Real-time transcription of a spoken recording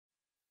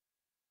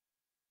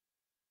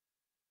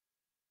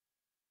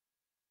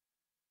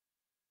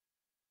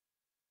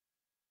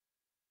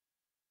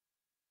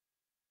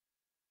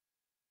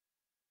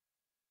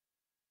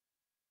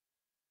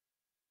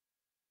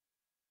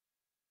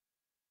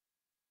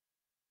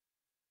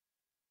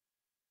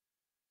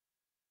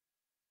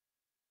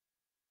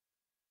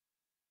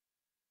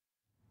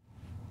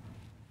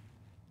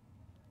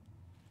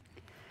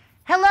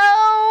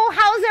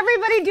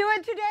everybody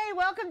doing today?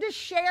 Welcome to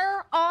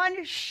Sher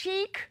on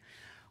Chic.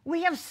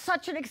 We have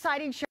such an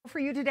exciting show for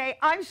you today.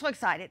 I'm so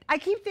excited. I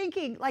keep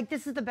thinking like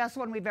this is the best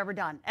one we've ever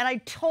done. And I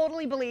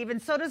totally believe,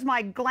 and so does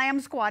my glam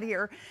squad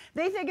here.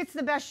 They think it's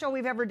the best show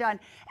we've ever done.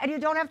 And you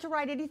don't have to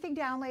write anything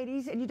down,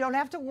 ladies, and you don't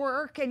have to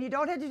work, and you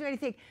don't have to do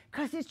anything,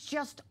 because it's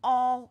just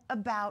all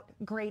about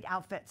great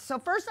outfits. So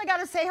first I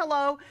gotta say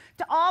hello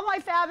to all my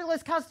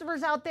fabulous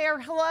customers out there.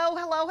 Hello,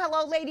 hello,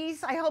 hello,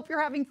 ladies. I hope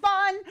you're having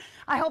fun.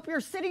 I hope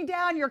you're sitting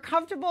down, you're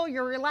comfortable,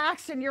 you're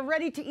relaxed, and you're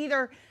ready to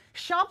either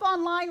shop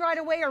online right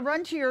away or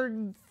run to your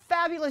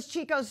fabulous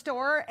Chico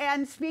store.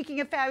 And speaking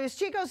of fabulous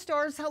Chico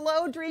stores,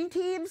 hello, Dream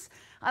Teams.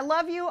 I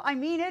love you. I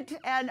mean it.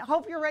 And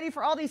hope you're ready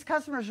for all these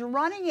customers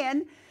running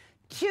in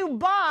to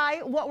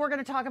buy what we're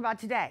going to talk about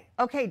today.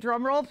 Okay,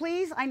 drum roll,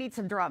 please. I need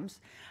some drums.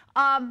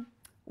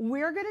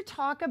 We're going to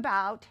talk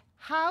about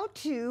how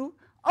to,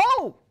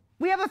 oh,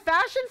 we have a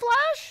fashion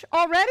flash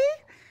already?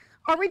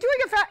 Are we doing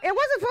it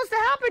wasn't supposed to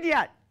happen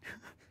yet.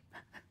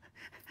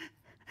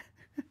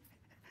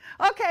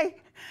 Okay.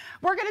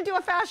 We're going to do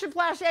a fashion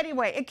flash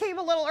anyway. It came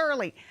a little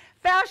early.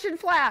 Fashion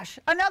flash.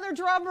 Another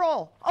drum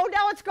roll. Oh,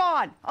 now it's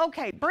gone.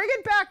 Okay, bring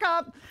it back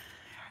up.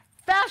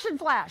 Fashion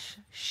flash.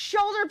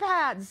 Shoulder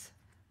pads.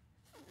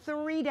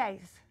 3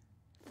 days.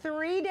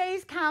 3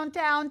 days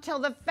countdown till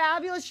the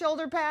fabulous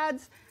shoulder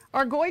pads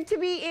are going to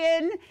be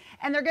in,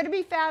 and they're going to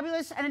be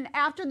fabulous. And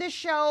after this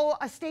show,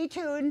 stay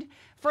tuned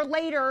for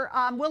later.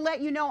 We'll let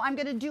you know. I'm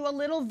going to do a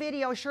little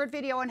video, short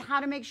video, on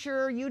how to make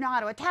sure you know how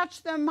to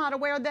attach them, how to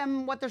wear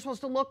them, what they're supposed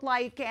to look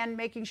like, and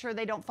making sure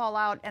they don't fall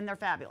out and they're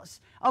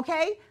fabulous.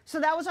 Okay? So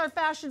that was our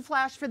fashion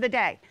flash for the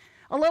day.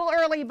 A little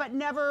early, but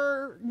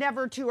never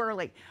too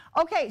early.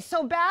 Okay,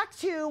 so back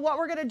to what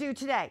we're going to do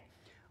today.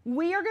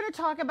 We are going to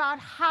talk about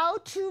how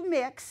to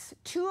mix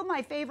two of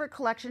my favorite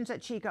collections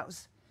at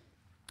Chico's.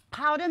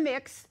 How to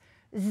mix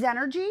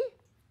Zenergy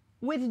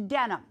with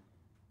denim,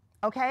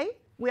 okay?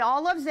 We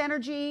all love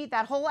Zenergy,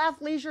 that whole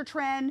athleisure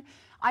trend.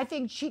 I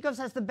think Chico's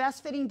has the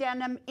best fitting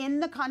denim in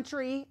the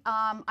country.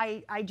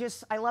 I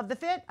love the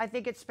fit. I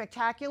think it's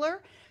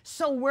spectacular.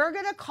 So we're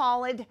gonna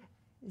call it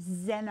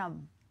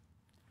Zenim.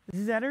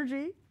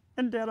 Zenergy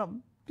and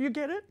denim. Do you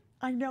get it?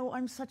 I know,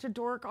 I'm such a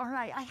dork, aren't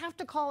I? I have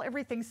to call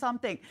everything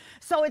something.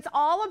 So it's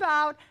all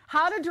about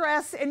how to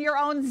dress in your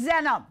own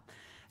Zenim.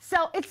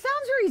 So it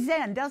sounds very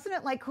zen, doesn't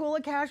it? Like cool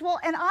and casual.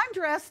 And I'm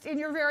dressed in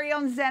your very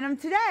own Zenim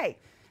today.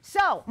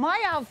 So my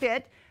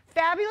outfit,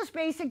 fabulous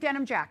basic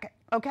denim jacket.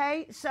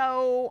 Okay,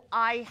 so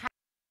I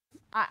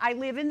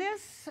live in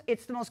this.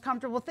 It's the most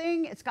comfortable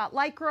thing. It's got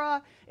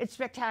Lycra. It's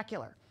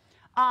spectacular.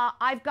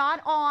 I've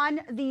got on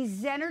the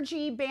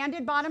Zenergy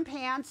banded bottom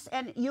pants,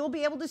 and you'll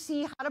be able to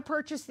see how to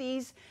purchase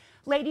these.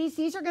 Ladies,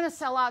 these are going to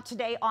sell out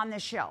today on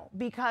this show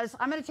because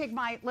I'm going to take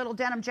my little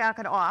denim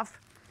jacket off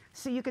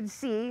so you can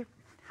see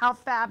how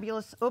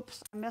fabulous,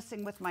 oops, I'm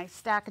messing with my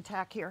stack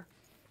attack here.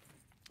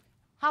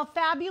 How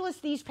fabulous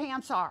these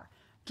pants are.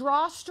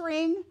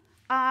 Drawstring,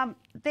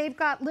 they've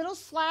got little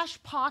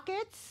slash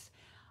pockets.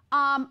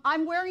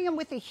 I'm wearing them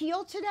with a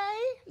heel today.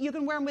 You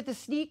can wear them with a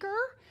sneaker.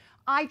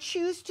 I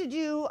choose to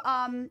do,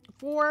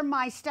 for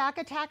my stack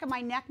attack and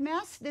my neck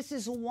mess, this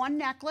is one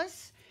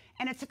necklace,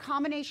 and it's a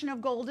combination of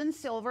gold and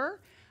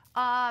silver.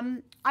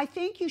 I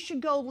think you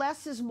should go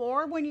less is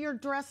more when you're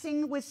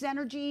dressing with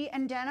Zenergy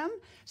and denim.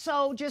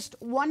 So just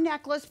one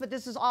necklace, but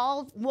this is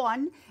all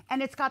one,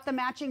 and it's got the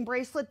matching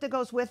bracelet that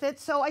goes with it.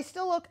 So I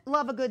still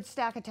love a good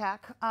stack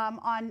attack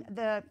on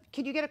the,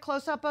 can you get a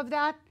close-up of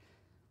that?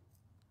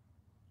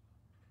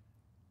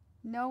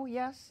 No,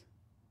 yes,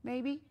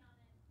 maybe?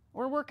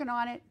 We're working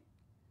on it.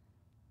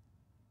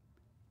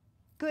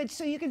 Good,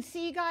 so you can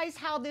see, guys,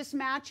 how this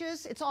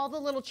matches. It's all the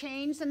little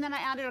chains, and then I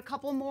added a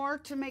couple more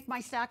to make my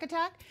stack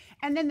attack,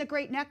 and then the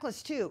great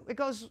necklace, too. It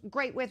goes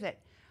great with it.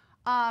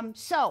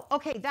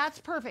 Okay, that's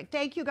perfect.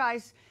 Thank you,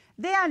 guys.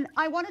 Then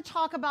I want to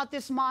talk about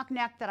this mock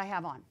neck that I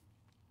have on.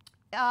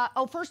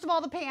 First of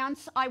all, the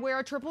pants. I wear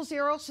a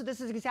 000, so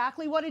this is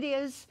exactly what it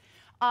is.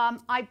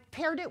 I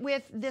paired it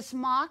with this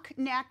mock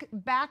neck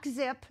back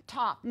zip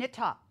top, knit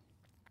top.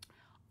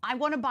 I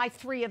want to buy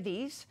 3 of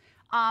these.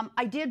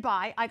 I did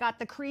buy, I got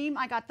the cream,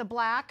 I got the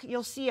black,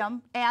 you'll see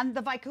them, and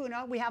the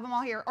vicuna, we have them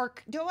all here. Or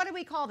what do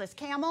we call this,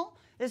 camel?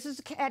 This is,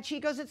 at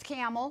Chico's, it's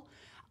camel.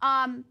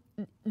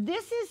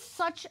 This is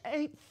such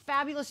a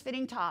fabulous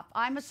fitting top.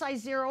 I'm a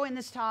size 0 in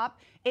this top.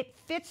 It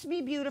fits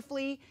me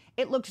beautifully.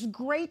 It looks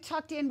great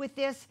tucked in with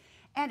this,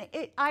 and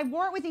I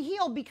wore it with a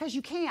heel because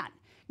you can.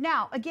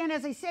 Now, again,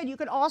 as I said, you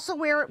could also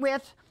wear it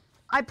with,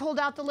 I pulled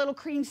out the little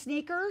cream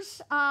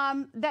sneakers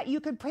that you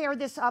could pair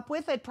this up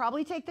with. I'd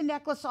probably take the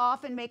necklace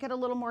off and make it a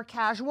little more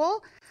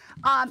casual.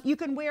 You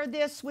can wear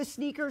this with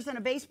sneakers and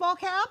a baseball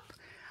cap.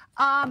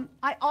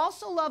 I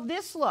also love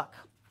this look.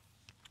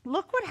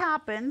 Look what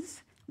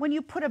happens when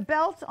you put a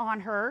belt on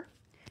her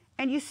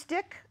and you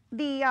stick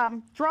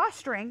the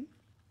drawstring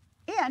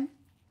in.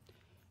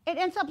 It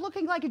ends up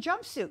looking like a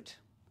jumpsuit.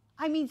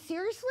 I mean,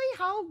 seriously,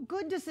 how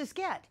good does this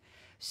get?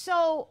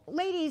 So,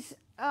 ladies,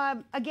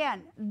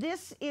 again,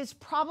 this is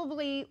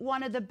probably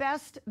one of the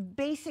best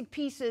basic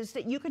pieces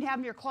that you can have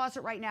in your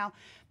closet right now,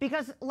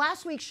 because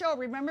last week's show,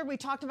 remember we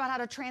talked about how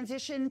to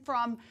transition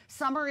from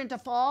summer into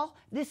fall?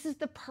 This is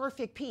the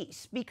perfect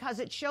piece because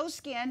it shows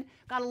skin,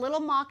 got a little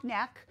mock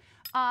neck,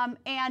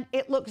 and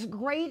it looks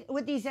great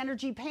with these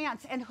energy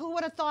pants. And who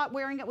would have thought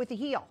wearing it with a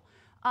heel?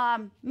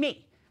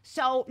 Me.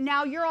 So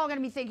now you're all going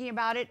to be thinking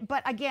about it.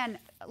 But again,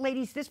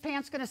 ladies, this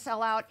pant's going to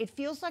sell out. It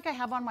feels like I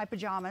have on my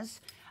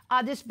pajamas.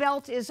 This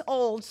belt is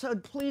old, so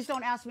please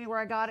don't ask me where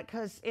I got it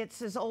because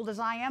it's as old as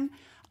I am.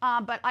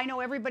 But I know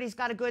everybody's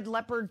got a good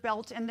leopard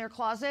belt in their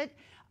closet.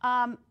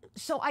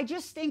 So I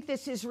just think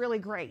this is really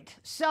great.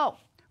 So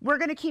we're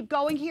going to keep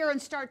going here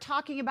and start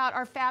talking about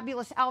our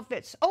fabulous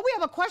outfits. Oh, we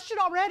have a question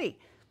already.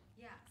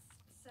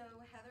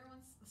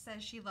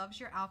 Says she loves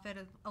your outfit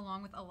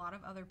along with a lot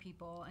of other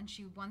people, and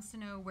she wants to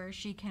know where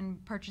she can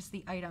purchase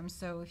the items.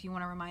 So if you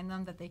want to remind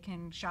them that they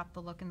can shop the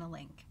look in the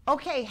link.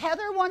 Okay,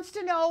 Heather wants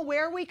to know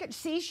where we could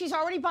see. She's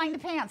already buying the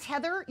pants.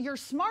 Heather, you're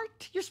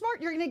smart. You're smart.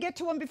 You're going to get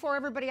to them before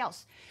everybody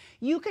else.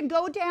 You can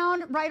go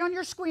down right on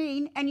your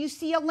screen and you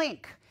see a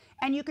link.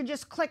 And you can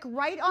just click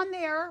right on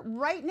there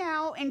right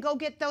now and go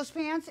get those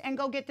pants and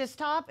go get this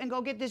top and go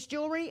get this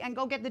jewelry and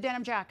go get the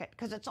denim jacket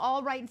because it's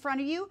all right in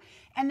front of you.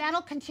 And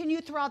that'll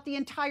continue throughout the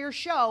entire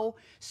show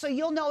so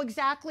you'll know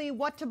exactly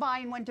what to buy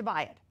and when to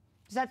buy it.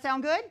 Does that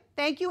sound good?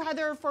 Thank you,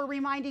 Heather, for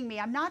reminding me.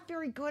 I'm not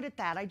very good at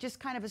that. I just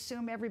kind of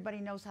assume everybody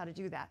knows how to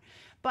do that.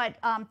 But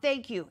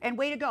thank you, and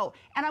way to go.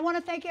 And I want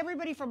to thank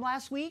everybody from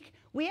last week.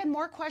 We had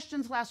more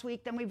questions last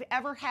week than we've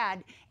ever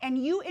had,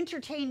 and you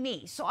entertain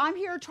me. So I'm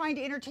here trying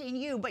to entertain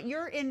you, but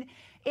you're in,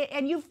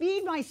 and you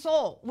feed my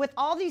soul with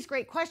all these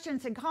great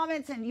questions and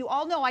comments, and you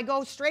all know I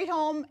go straight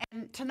home,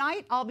 and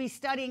tonight I'll be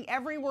studying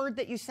every word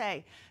that you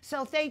say.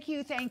 So thank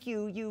you, thank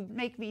you. You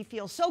make me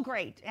feel so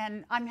great,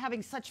 and I'm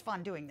having such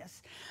fun doing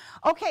this.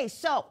 Okay,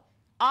 so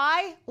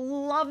I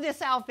love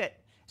this outfit.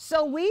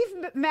 So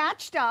we've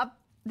matched up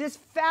this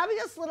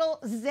fabulous little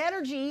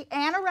Zenergy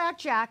anorak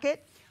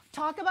jacket.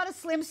 Talk about a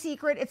slim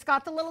secret. It's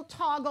got the little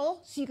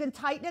toggle so you can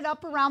tighten it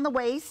up around the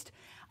waist.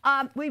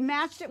 We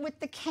matched it with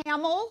the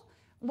camel,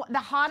 one of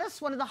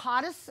the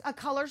hottest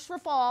colors for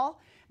fall.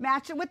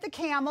 Match it with the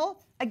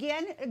camel.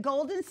 Again,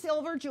 gold and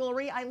silver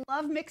jewelry. I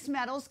love mixed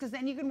metals because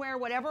then you can wear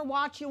whatever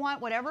watch you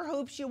want, whatever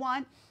hoops you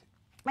want.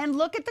 And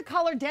look at the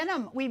color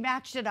denim we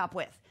matched it up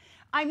with.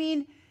 I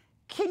mean,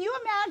 can you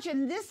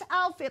imagine this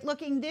outfit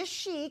looking this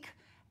chic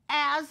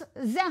as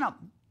Zenim?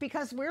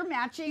 Because we're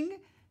matching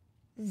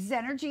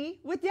Zenergy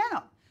with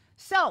denim.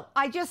 So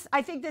I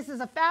think this is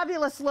a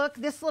fabulous look.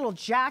 This little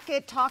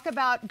jacket, talk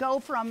about go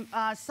from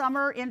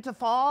summer into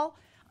fall.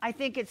 I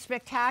think it's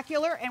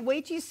spectacular. And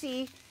wait till you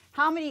see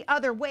how many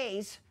other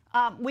ways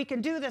we can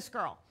do this,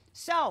 girl.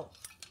 So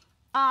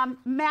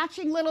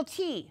matching little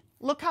tee.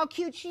 Look how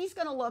cute she's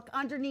going to look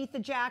underneath the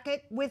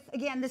jacket with,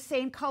 again, the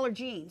same color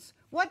jeans.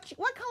 What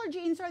color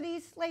jeans are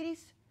these,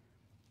 ladies?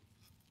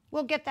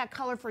 We'll get that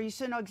color for you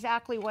so you know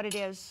exactly what it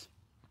is.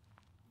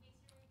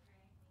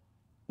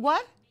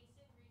 What?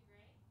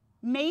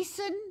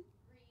 Mason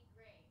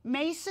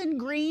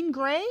green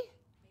gray?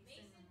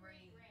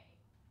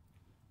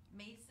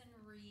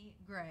 Masonry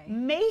gray.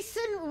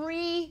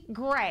 Masonry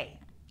gray.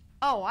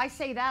 Oh, I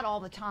say that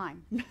all the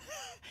time.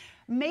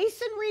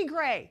 Masonry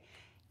gray.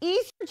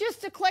 Easier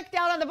just to click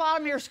down on the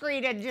bottom of your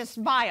screen and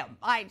just buy them.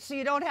 All right, so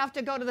you don't have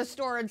to go to the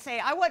store and say,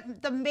 I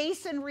want the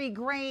masonry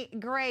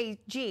gray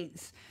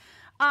jeans.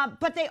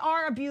 But they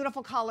are a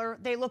beautiful color.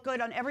 They look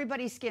good on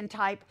everybody's skin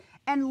type.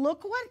 And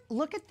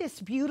look at this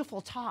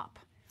beautiful top.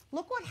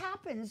 Look what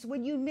happens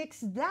when you mix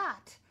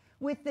that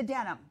with the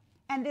denim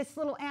and this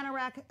little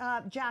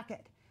anorak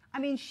jacket. I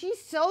mean, she's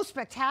so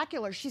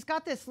spectacular. She's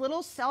got this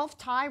little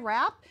self-tie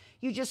wrap.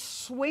 You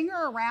just swing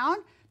her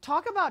around.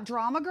 Talk about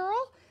drama,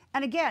 girl.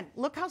 And again,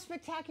 look how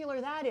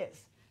spectacular that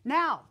is.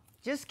 Now,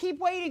 just keep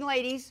waiting,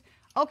 ladies.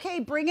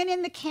 Okay, bringing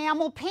in the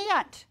camel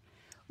pant.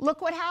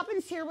 Look what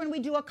happens here when we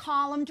do a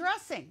column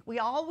dressing. We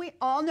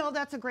all know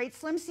that's a great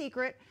slim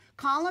secret.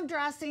 Column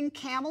dressing,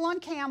 camel on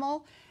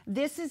camel.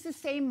 This is the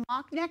same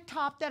mock neck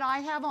top that I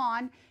have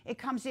on. It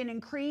comes in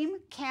cream,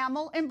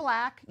 camel, and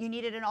black. You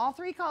need it in all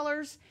three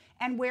colors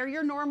and wear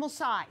your normal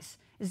size.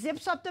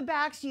 Zips up the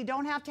back so you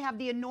don't have to have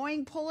the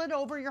annoying pull it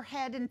over your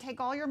head and take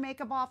all your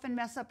makeup off and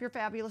mess up your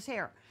fabulous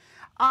hair.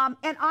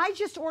 And I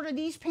just ordered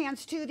these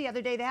pants too the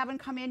other day. They haven't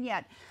come in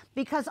yet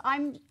because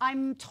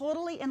I'm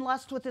totally in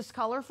lust with this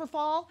color for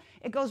fall.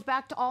 It goes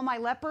back to all my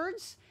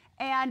leopards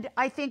and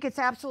I think it's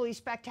absolutely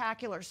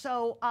spectacular.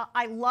 So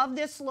I love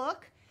this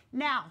look.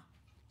 Now,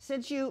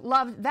 since you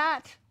love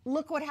that,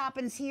 look what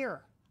happens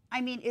here.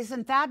 I mean,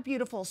 isn't that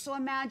beautiful? So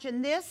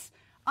imagine this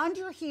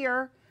under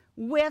here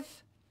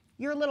with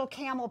your little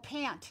camel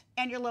pant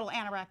and your little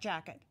anorak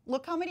jacket.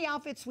 Look how many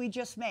outfits we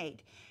just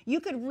made. You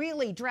could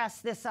really dress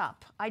this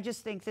up. I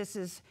just think this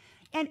is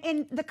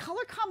And the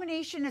color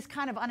combination is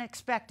kind of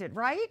unexpected,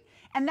 right?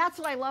 And that's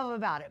what I love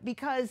about it,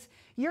 because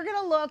you're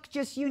gonna look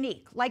just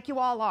unique, like you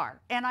all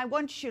are. And I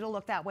want you to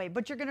look that way,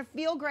 but you're gonna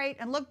feel great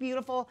and look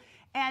beautiful.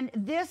 And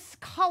this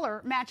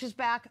color matches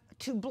back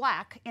to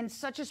black in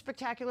such a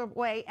spectacular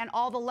way, and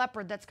all the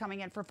leopard that's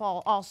coming in for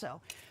fall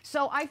also.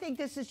 So I think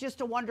this is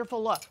just a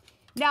wonderful look.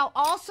 Now,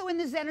 also in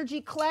the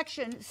Zenergy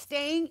collection,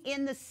 staying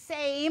in the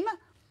same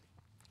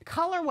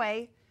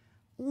colorway,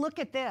 look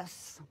at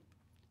this.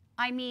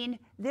 I mean,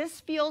 this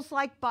feels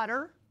like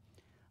butter.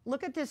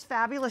 Look at this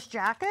fabulous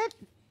jacket.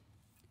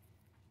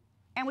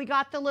 And we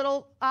got the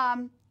little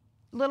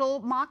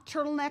mock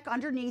turtleneck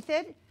underneath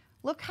it.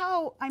 Look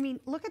how, I mean,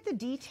 look at the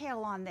detail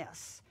on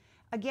this.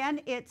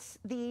 Again, it's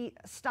the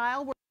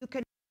style where you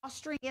can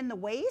drawstring in the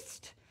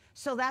waist.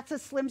 So that's a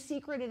slim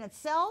secret in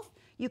itself.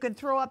 You can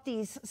throw up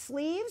these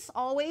sleeves,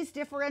 always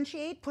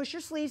differentiate, push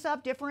your sleeves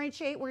up,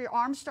 differentiate where your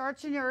arm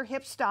starts and your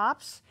hip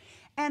stops.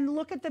 And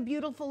look at the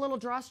beautiful little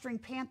drawstring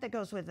pant that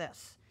goes with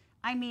this.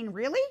 I mean,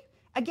 really?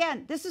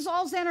 Again, this is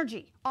all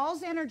Zenergy, all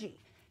Zenergy.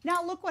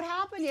 Now look what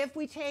happened if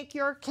we take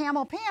your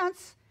camel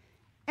pants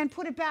and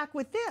put it back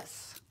with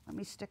this. Let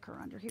me stick her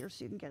under here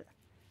so you can get it.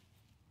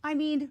 I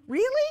mean,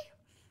 really?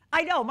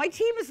 I know, my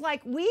team is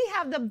like, we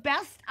have the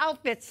best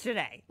outfits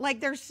today.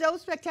 Like, they're so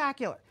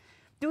spectacular.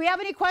 Do we have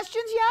any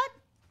questions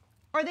yet?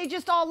 Or are they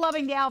just all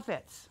loving the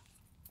outfits?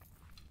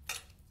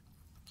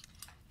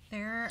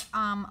 They're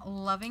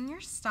loving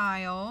your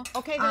style.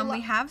 Okay,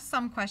 we have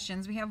some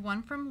questions. We have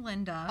one from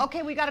Linda.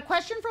 Okay, we got a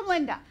question from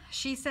Linda.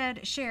 She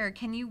said, Cher,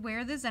 can you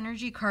wear the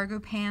Zenergy cargo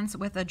pants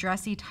with a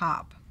dressy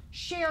top?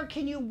 Cher,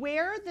 can you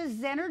wear the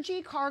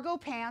Zenergy cargo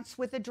pants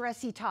with a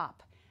dressy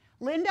top?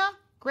 Linda,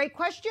 great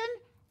question.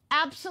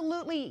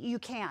 Absolutely, you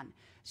can.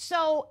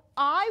 So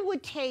I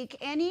would take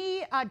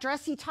any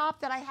dressy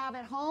top that I have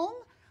at home.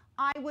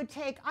 I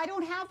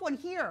don't have one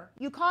here.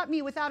 You caught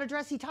me without a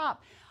dressy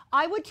top.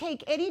 I would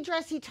take any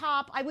dressy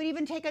top. I would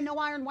even take a no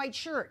iron white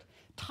shirt,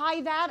 tie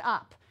that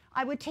up.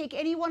 I would take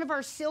any one of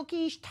our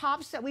silky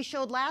tops that we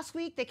showed last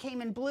week that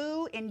came in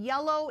blue, in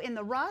yellow, in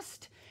the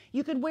rust.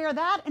 You could wear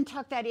that and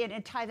tuck that in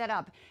and tie that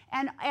up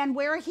and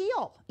wear a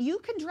heel. You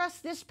can dress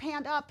this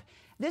pant up.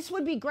 This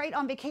would be great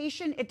on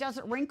vacation. It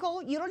doesn't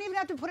wrinkle. You don't even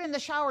have to put it in the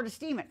shower to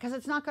steam it because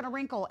it's not going to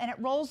wrinkle, and it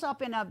rolls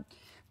up in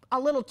a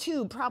little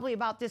tube, probably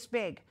about this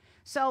big.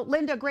 So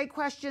Linda, great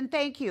question.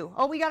 Thank you.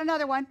 Oh, we got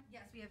another one.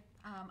 Yes, we have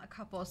a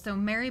couple. So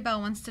Mary Bell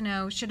wants to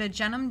know, should a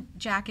denim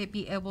jacket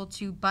be able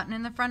to button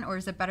in the front, or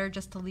is it better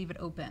just to leave it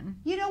open?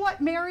 You know what,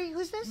 Mary,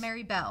 who's this?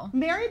 Mary Bell.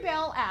 Mary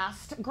Bell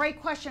asked,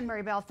 great question,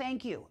 Mary Bell,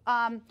 thank you.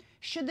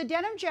 Should the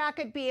denim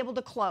jacket be able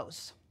to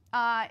close?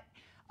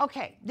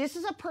 Okay, this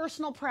is a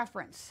personal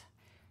preference.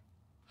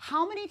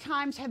 How many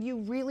times have you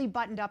really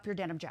buttoned up your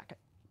denim jacket?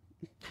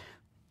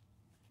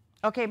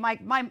 Okay, my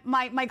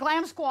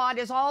glam squad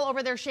is all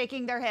over there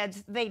shaking their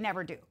heads. They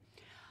never do.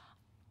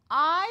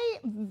 I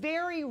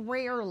very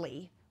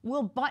rarely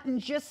will button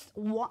just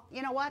one.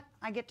 You know what?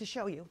 I get to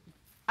show you.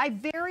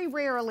 I'd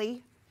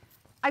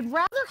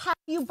rather have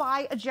you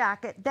buy a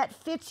jacket that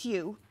fits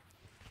you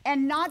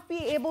and not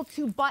be able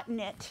to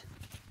button it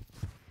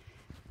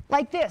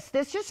like this.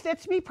 This just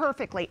fits me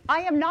perfectly.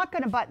 I am not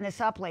going to button this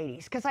up,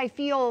 ladies, because I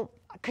feel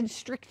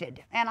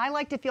constricted, and I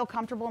like to feel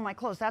comfortable in my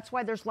clothes. That's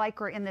why there's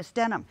Lycra in this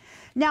denim.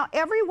 Now,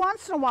 every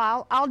once in a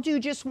while, I'll do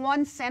just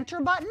one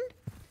center button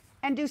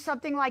and do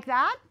something like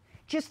that,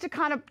 just to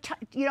kind of,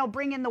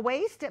 bring in the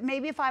waist.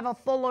 Maybe if I have a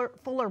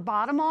fuller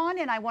bottom on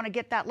and I want to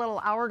get that little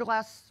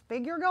hourglass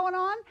figure going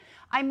on,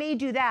 I may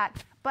do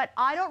that. But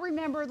I don't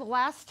remember the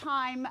last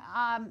time,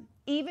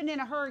 even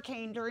in a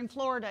hurricane during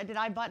Florida, did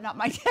I button up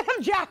my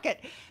denim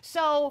jacket.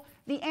 So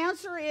the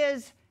answer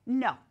is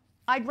no.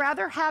 I'd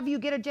rather have you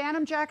get a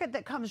denim jacket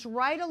that comes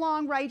right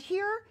along right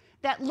here,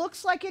 that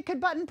looks like it could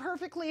button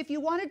perfectly if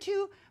you wanted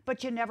to,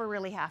 but you never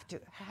really have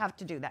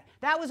to do that.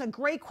 That was a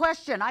great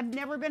question. I've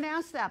never been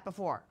asked that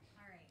before.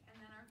 All right,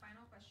 and then our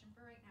final question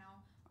for right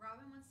now.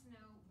 Robin wants to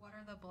know, what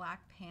are the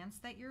black pants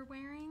that you're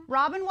wearing?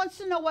 Robin wants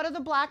to know, what are the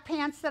black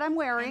pants that I'm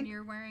wearing? And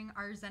you're wearing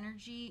our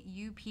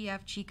Zenergy UPF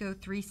Chico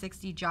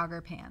 360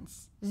 jogger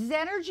pants.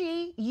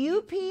 Zenergy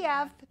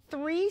UPF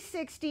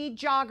 360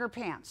 jogger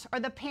pants are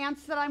the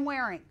pants that I'm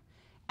wearing.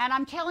 And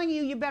I'm telling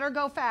you, you better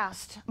go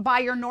fast. Buy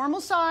your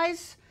normal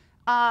size.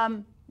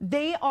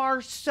 They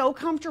are so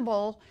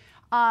comfortable.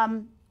 I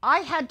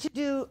had to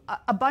do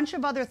a bunch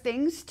of other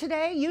things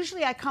today.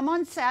 Usually I come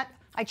on set,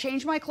 I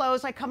change my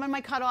clothes, I come in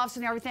my cutoffs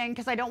and everything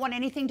because I don't want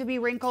anything to be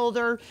wrinkled,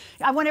 or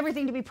I want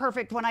everything to be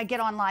perfect when I get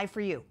on live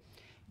for you.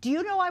 Do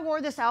you know I wore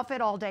this outfit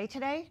all day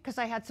today because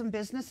I had some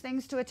business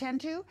things to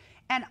attend to?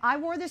 And I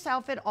wore this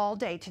outfit all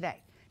day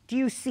today. Do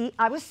you see?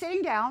 I was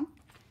sitting down.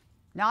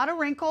 Not a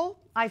wrinkle.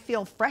 I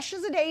feel fresh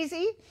as a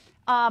daisy.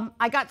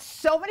 I got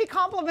so many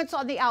compliments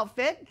on the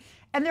outfit,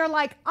 and they're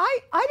like, I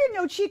didn't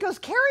know Chico's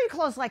carried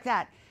clothes like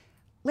that.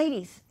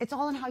 Ladies, it's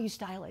all in how you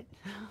style it,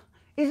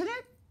 isn't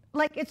it?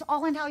 Like, it's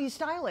all in how you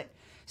style it.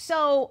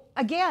 So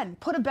again,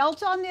 put a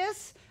belt on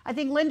this. I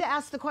think Linda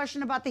asked the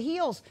question about the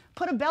heels.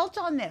 Put a belt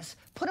on this.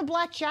 Put a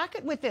black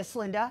jacket with this,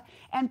 Linda,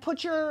 and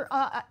put your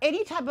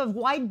any type of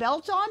wide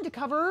belt on to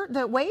cover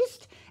the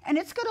waist, and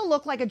it's going to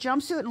look like a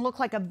jumpsuit and look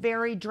like a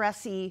very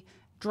dressy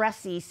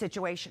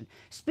situation.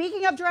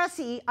 Speaking of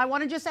dressy, I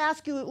want to just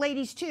ask you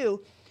ladies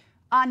too,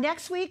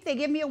 next week they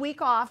give me a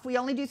week off. We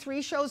only do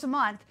 3 shows a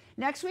month.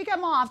 Next week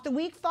I'm off. The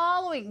week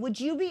following, would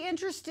you be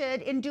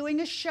interested in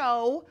doing a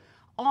show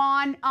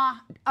on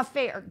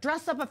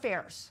dress up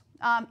affairs,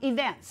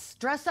 events,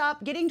 dress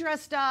up, getting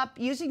dressed up,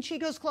 using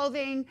Chico's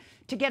clothing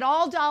to get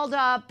all dolled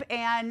up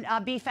and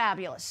be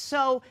fabulous?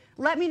 So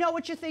let me know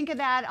what you think of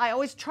that. I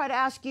always try to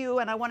ask you,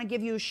 and I want to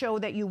give you a show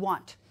that you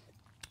want.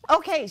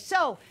 Okay,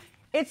 so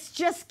it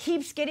just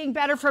keeps getting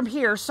better from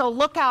here. So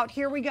look out,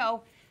 here we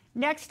go.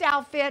 Next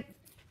outfit.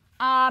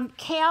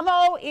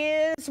 Camo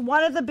is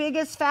one of the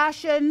biggest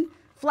fashion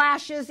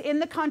flashes in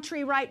the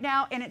country right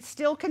now, and it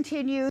still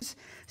continues.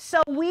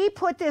 So we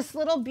put this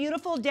little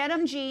beautiful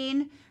denim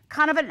jean,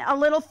 kind of a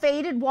little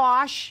faded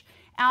wash.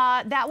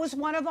 That was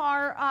one of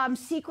our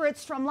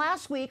secrets from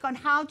last week on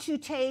how to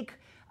take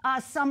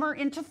summer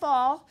into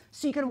fall.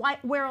 So you can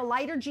wear a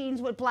lighter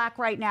jeans with black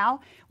right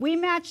now. We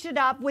matched it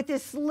up with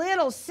this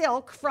little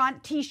silk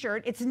front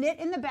t-shirt. It's knit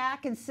in the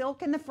back and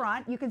silk in the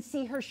front. You can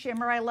see her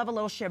shimmer. I love a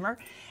little shimmer.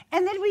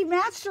 And then we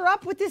matched her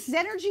up with this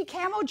Zenergy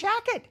camo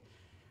jacket.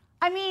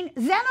 I mean,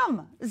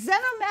 Zenim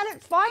at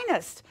its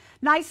finest.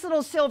 Nice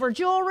little silver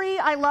jewelry.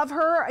 I love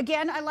her.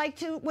 Again, I like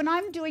to, when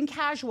I'm doing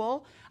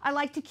casual, I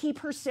like to keep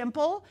her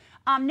simple.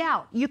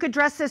 Now, you could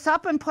dress this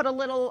up and put a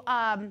little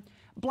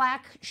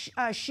black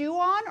shoe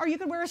on, or you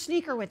could wear a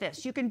sneaker with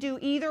this. You can do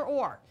either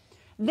or.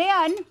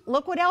 Then,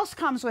 look what else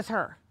comes with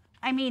her.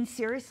 I mean,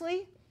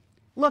 seriously?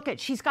 Look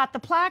at, she's got the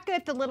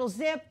placket, the little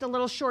zip, the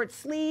little short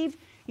sleeve.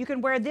 You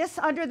can wear this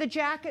under the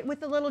jacket with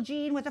the little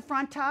jean with a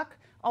front tuck.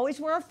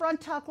 Always wear a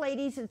front tuck,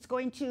 ladies. It's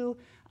going to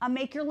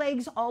make your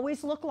legs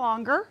always look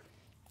longer.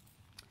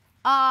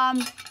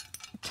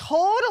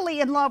 Totally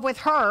in love with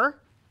her.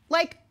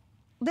 Like,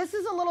 this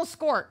is a little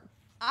skort.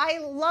 I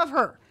love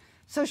her.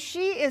 So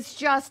she is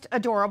just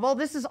adorable.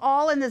 This is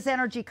all in the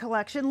Zenergy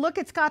collection. Look,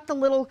 it's got the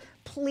little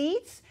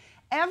pleats.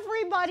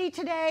 Everybody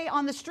today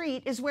on the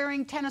street is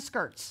wearing tennis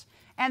skirts.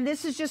 And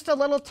this is just a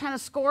little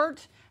tennis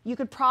skirt. You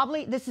could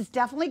probably, this is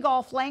definitely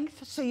golf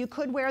length, so you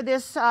could wear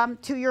this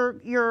to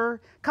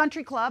your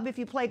country club if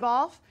you play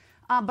golf.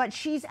 But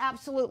she's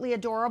absolutely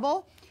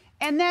adorable.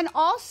 And then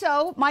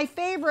also, my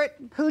favorite,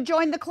 who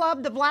joined the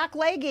club, the black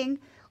legging.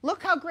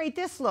 Look how great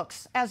this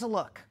looks as a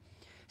look.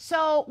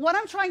 So what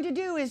I'm trying to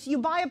do is you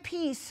buy a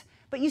piece,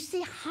 but you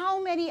see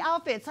how many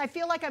outfits. I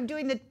feel like I'm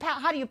doing the,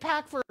 how do you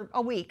pack for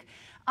a week?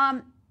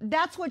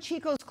 That's what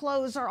Chico's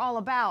clothes are all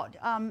about.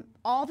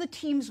 All the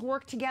teams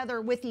work together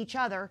with each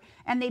other,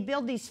 and they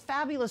build these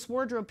fabulous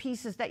wardrobe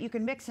pieces that you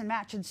can mix and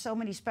match in so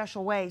many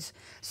special ways.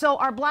 So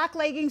our black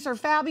leggings are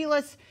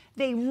fabulous.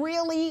 They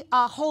really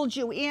hold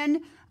you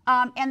in,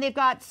 and they've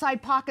got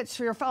side pockets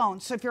for your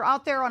phone. So if you're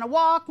out there on a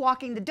walk,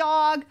 walking the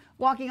dog,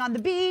 walking on the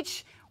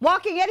beach,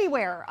 walking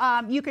anywhere,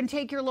 you can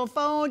take your little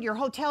phone, your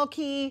hotel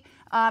key.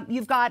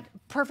 You've got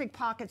perfect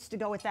pockets to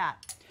go with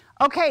that.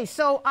 Okay,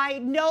 so I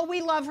know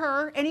we love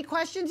her. Any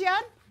questions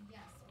yet?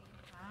 Yes,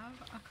 we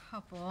have a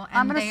couple,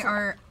 and they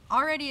are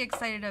already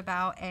excited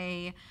about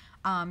a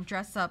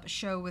dress-up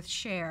show with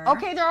Sher.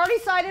 Okay, they're already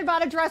excited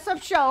about a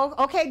dress-up show.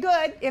 Okay,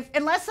 good.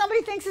 Unless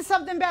somebody thinks it's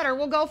something better,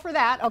 we'll go for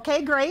that.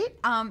 Okay,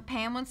 great.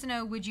 Pam wants to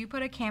know, would you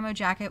put a camo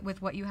jacket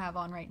with what you have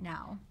on right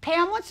now?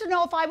 Pam wants to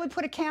know if I would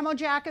put a camo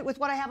jacket with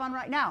what I have on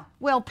right now.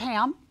 Well,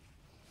 Pam,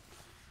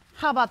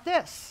 how about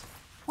this?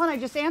 Why don't I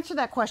just answer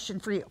that question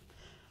for you?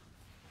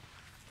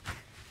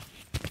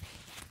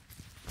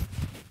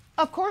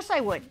 Of course I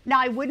would. Now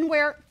I wouldn't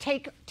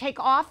take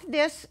off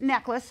this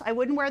necklace. I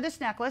wouldn't wear this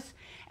necklace,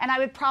 and I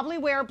would probably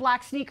wear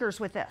black sneakers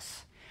with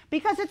this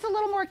because it's a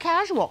little more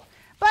casual.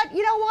 But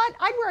you know what?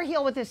 I'd wear a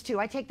heel with this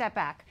too. I take that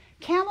back.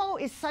 Camo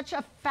is such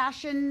a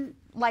fashion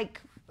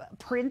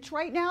print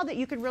right now that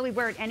you could really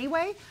wear it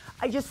anyway.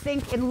 I just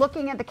think in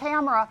looking at the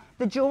camera,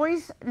 the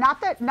jewelry's not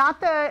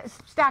the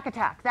stack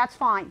attack. That's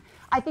fine.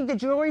 I think the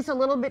jewelry's a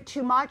little bit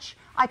too much.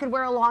 I could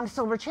wear a long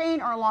silver chain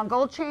or a long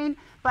gold chain,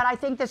 but I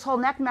think this whole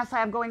neck mess I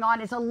have going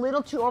on is a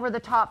little too over the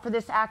top for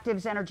this active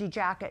Zenergy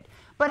jacket.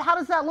 But how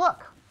does that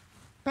look?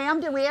 Pam,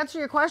 did we answer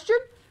your question?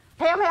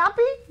 Pam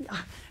happy?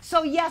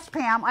 So yes,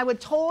 Pam, I would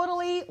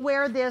totally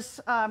wear this.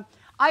 I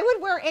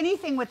would wear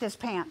anything with this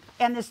pant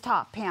and this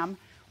top, Pam.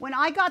 When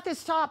I got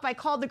this top, I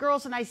called the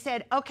girls and I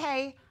said,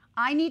 okay,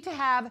 I need to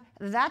have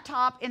that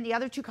top in the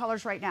other 2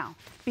 colors right now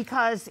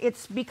because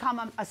it's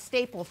become a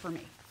staple for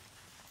me.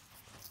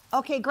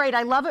 Okay, great.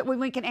 I love it when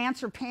we can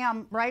answer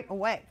Pam right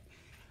away.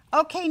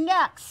 Okay,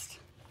 next.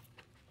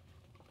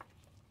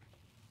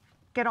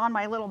 Get on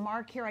my little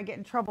mark here. I get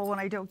in trouble when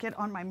I don't get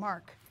on my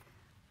mark.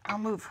 I'll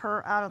move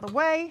her out of the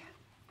way.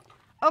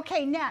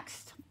 Okay,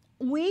 next.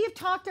 We've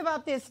talked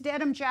about this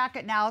denim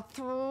jacket now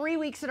 3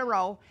 weeks in a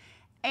row,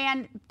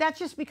 and that's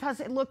just because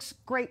it looks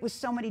great with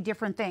so many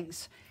different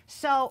things.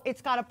 So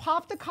it's got to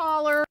pop the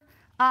collar.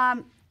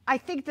 I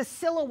think the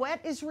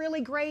silhouette is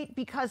really great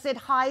because it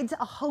hides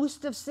a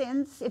host of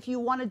sins if you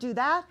want to do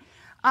that.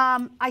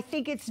 I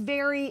think it's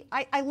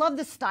I love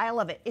the style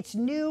of it. It's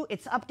new,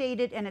 it's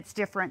updated, and it's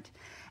different.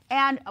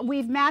 And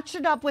we've matched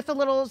it up with a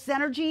little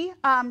Zenergy,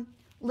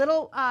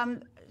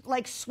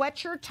 like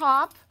sweatshirt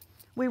top.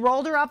 We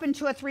rolled her up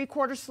into a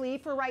 3/4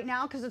 sleeve for right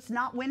now because it's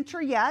not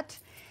winter yet.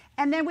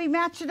 And then we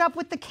matched it up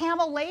with the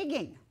camel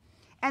legging.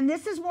 And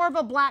this is more of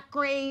a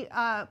black-gray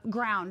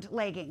ground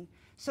legging.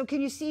 So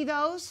can you see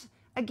those?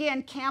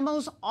 Again,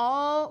 camo's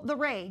all the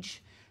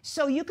rage.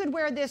 So you could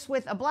wear this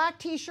with a black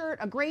t-shirt,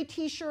 a gray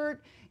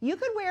t-shirt. You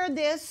could wear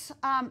this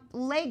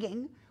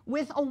legging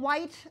with a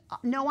white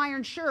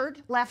no-iron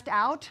shirt left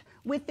out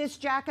with this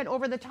jacket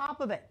over the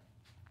top of it.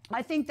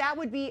 I think that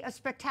would be a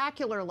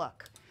spectacular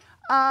look.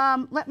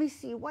 Let me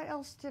see, what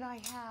else did I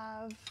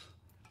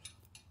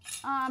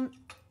have?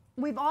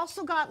 We've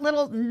also got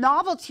little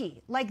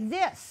novelty like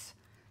this.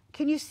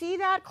 Can you see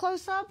that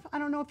close up? I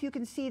don't know if you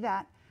can see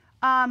that.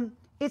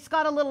 It's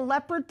got a little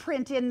leopard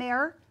print in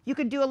there. You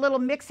could do a little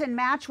mix and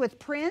match with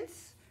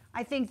prints.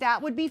 I think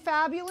that would be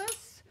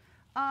fabulous.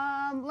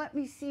 Let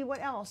me see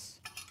what else.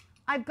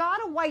 I've got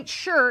a white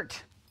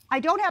shirt. I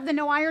don't have the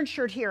no iron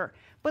shirt here,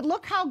 but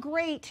look how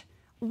great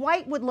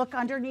white would look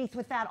underneath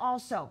with that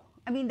also.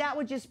 I mean, that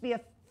would just be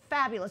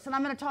fabulous. And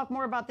I'm going to talk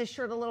more about this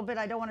shirt a little bit.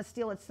 I don't want to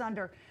steal its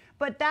thunder,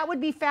 but that would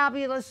be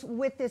fabulous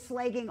with this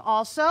legging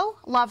also.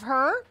 Love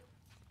her.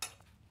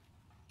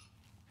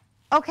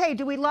 Okay,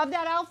 do we love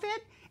that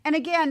outfit? And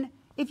again,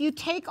 if you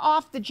take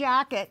off the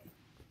jacket,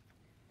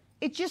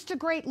 it's just a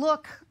great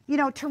look, you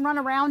know, to run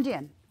around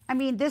in. I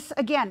mean, this,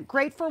 again,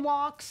 great for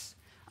walks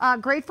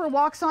on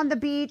the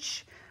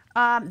beach.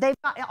 They've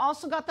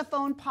also got the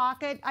phone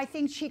pocket. I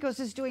think Chico's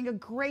is doing a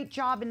great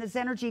job in the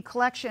Zenergy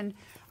collection,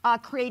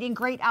 creating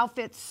great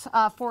outfits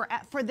for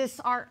this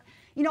art.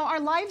 You know, our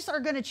lives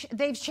are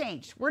they've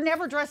changed. We're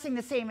never dressing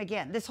the same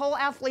again. This whole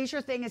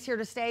athleisure thing is here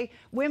to stay.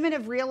 Women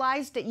have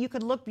realized that you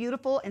could look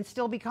beautiful and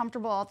still be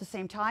comfortable all at the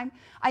same time.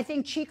 I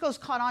think Chico's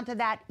caught on to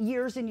that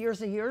years and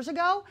years and years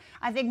ago.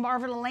 I think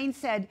Marvin Elaine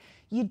said,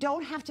 you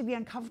don't have to be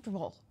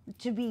uncomfortable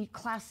to be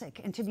classic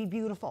and to be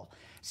beautiful.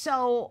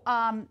 So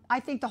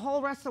I think the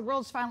whole rest of the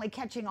world's finally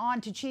catching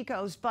on to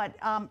Chico's, but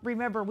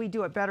remember, we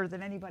do it better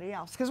than anybody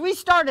else because we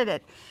started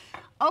it.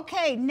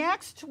 Okay,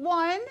 next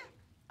one.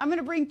 I'm going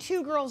to bring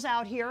two girls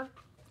out here.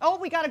 Oh,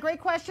 we got a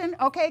great question.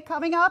 Okay,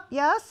 coming up.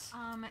 Yes?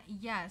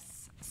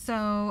 Yes.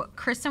 So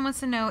Kristen wants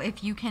to know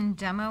if you can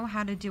demo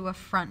how to do a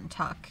front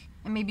tuck.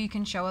 And maybe you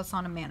can show us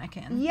on a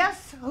mannequin.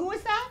 Yes. Who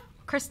is that?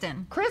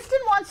 Kristen. Kristen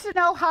wants to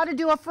know how to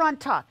do a front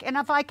tuck. And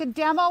if I could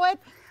demo it,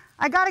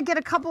 I got to get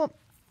a couple.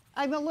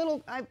 I got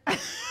to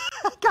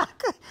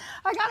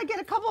get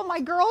a couple of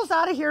my girls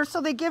out of here so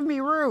they give me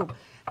room.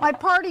 My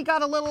party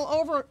got a little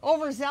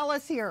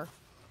overzealous here.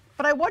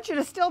 But I want you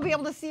to still be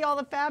able to see all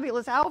the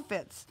fabulous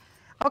outfits.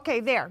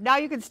 Okay, there. Now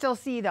you can still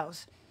see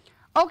those.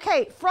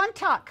 Okay, front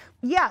tuck.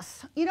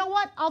 Yes. You know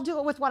what? I'll do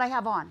it with what I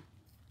have on.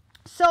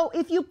 So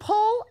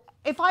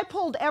if I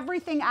pulled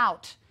everything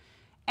out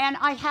and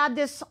I had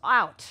this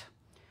out,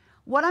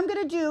 what I'm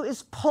going to do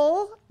is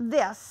pull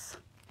this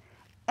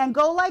and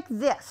go like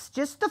this,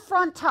 just the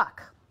front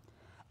tuck.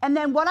 And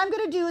then what I'm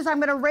going to do is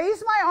I'm going to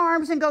raise my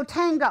arms and go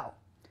tango.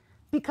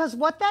 Because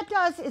what that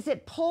does is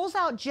it pulls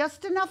out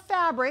just enough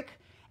fabric,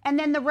 and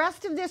then the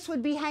rest of this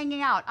would be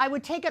hanging out. I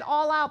would take it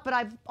all out, but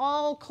I've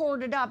all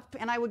corded up,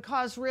 and I would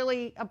cause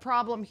really a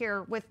problem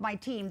here with my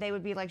team. They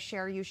would be like,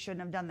 Sher, you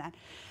shouldn't have done that.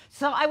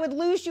 So I would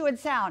lose you in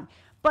sound.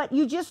 But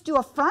you just do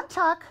a front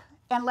tuck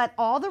and let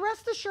all the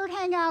rest of the shirt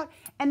hang out,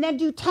 and then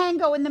do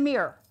tango in the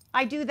mirror.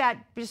 I do that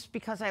just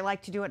because I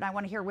like to do it, and I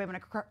want to hear women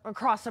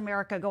across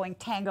America going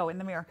tango in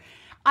the mirror.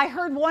 I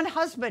heard one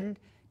husband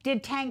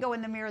did tango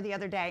in the mirror the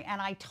other day,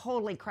 and I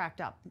totally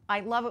cracked up. I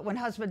love it when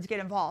husbands get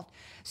involved.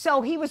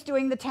 So he was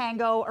doing the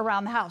tango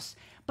around the house,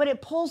 but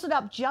it pulls it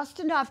up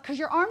just enough because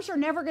your arms are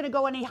never going to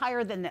go any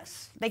higher than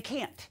this. They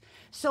can't.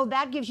 So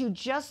that gives you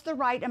just the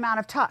right amount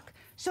of tuck.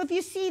 So if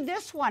you see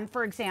this one,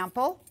 for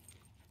example,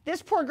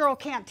 this poor girl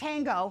can't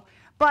tango,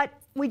 but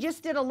we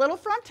just did a little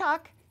front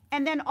tuck,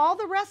 and then all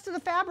the rest of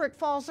the fabric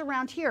falls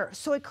around here.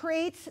 So it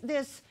creates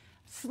this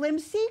slim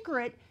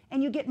secret,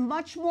 and you get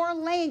much more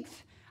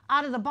length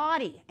out of the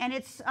body. And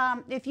it's,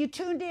 if you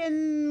tuned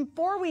in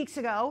 4 weeks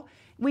ago,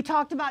 we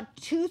talked about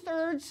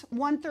 2/3,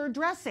 1/3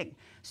 dressing.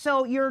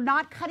 So you're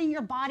not cutting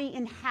your body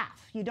in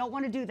half. You don't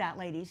want to do that,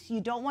 ladies.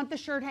 You don't want the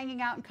shirt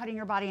hanging out and cutting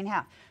your body in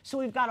half. So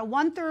we've got a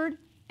 1/3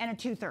 and a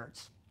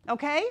 2/3.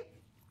 Okay?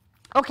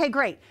 Okay,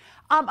 great.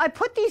 I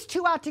put these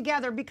two out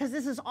together because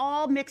this is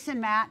all mix and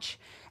match.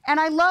 And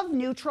I love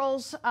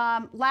neutrals.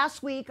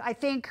 Last week, I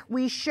think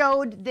we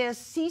showed this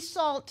sea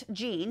salt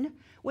jean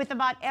with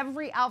about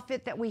every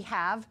outfit that we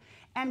have.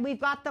 And we've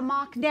got the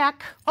mock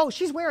neck. Oh,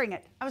 she's wearing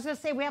it. I was going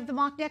to say we have the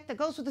mock neck that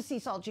goes with the sea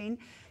salt jean.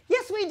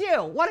 Yes, we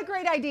do. What a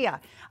great idea.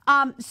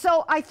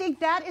 So I think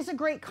that is a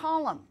great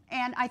column.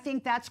 And I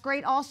think that's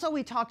great also.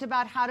 We talked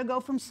about how to go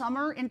from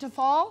summer into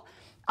fall.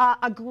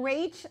 A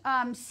great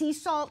sea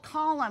salt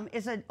column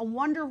is a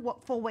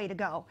wonderful way to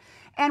go.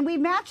 And we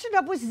matched it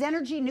up with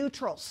Zenergy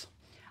neutrals.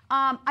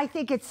 I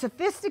think it's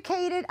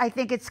sophisticated. I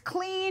think it's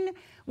clean.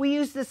 We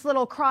use this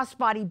little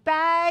crossbody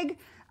bag.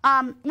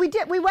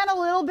 We went a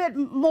little bit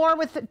more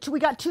with, we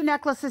got 2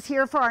 necklaces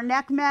here for our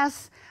neck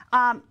mess.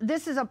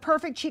 This is a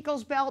perfect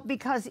Chico's belt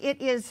because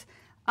it is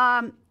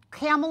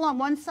camel on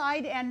one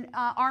side and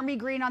army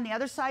green on the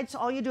other side. So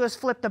all you do is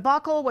flip the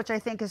buckle, which I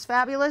think is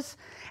fabulous.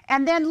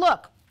 And then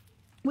look,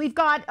 we've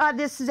got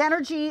this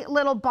Zenergy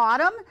little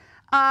bottom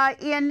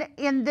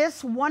in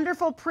this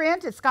wonderful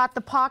print. It's got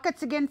the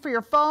pockets again for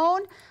your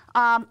phone.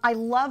 I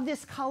love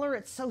this color.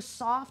 It's so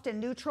soft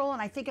and neutral,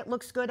 and I think it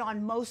looks good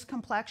on most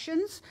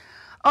complexions.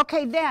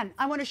 Okay, then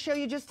I want to show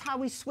you just how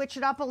we switch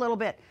it up a little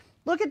bit.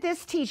 Look at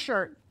this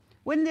t-shirt.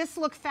 Wouldn't this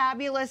look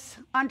fabulous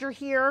under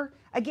here?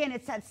 Again,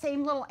 it's that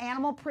same little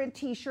animal print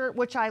t-shirt,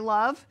 which I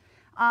love.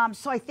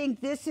 So I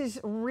think this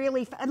is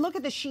really, and look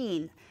at the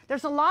sheen.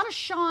 There's a lot of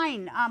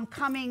shine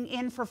coming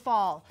in for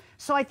fall.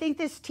 So I think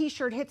this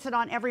t-shirt hits it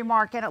on every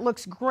mark, and it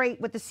looks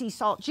great with the sea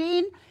salt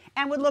jean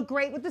and would look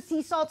great with the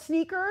sea salt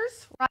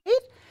sneakers,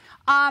 right?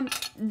 I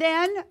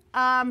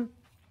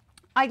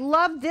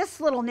love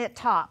this little knit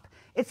top.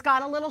 It's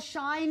got a little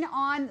shine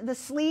on the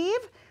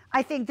sleeve.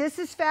 I think this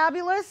is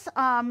fabulous.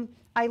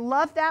 I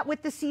love that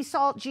with the sea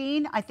salt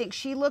jean. I think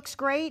she looks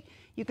great.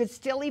 You could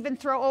still even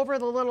throw over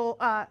the little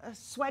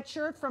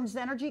sweatshirt from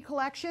Zenergy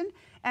collection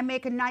and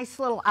make a nice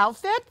little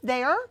outfit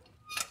there.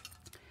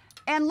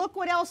 And look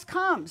what else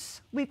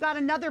comes. We've got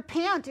another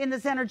pant in the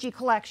Zenergy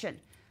collection.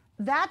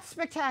 That's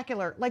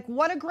spectacular. Like,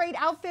 what a great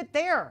outfit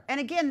there. And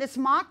again, this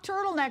mock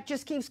turtleneck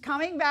just keeps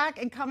coming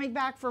back and coming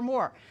back for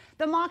more.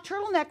 The mock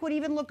turtleneck would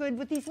even look good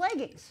with these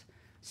leggings.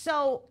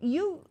 So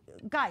you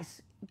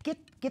guys,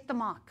 get the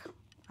mock.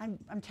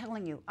 I'm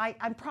telling you,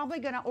 I'm probably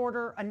going to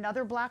order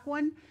another black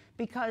one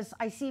because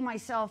I see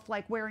myself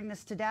like wearing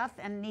this to death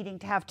and needing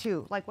to have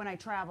 2, like when I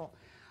travel.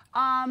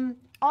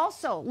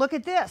 Also, look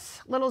at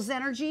this little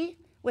Zenergy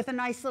with a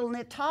nice little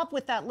knit top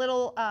with that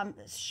little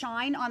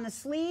shine on the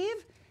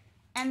sleeve.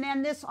 And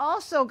then this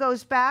also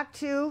goes back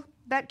to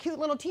that cute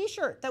little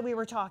t-shirt that we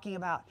were talking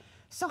about.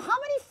 So how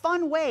many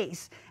fun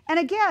ways? And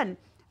again,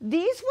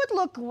 these would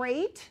look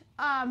great.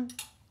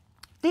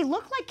 They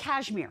look like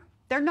cashmere.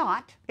 They're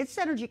not. It's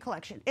Zenergy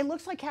collection. It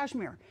looks like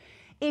cashmere.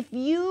 If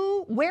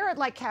you wear it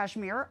like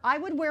cashmere, I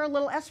would wear a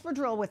little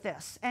espadrille with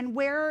this and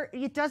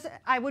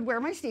I would wear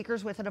my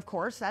sneakers with it, of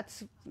course.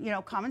 That's,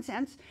 common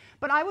sense.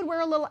 But I would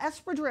wear a little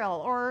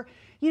espadrille, or,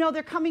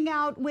 they're coming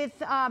out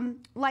with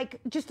like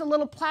just a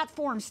little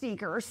platform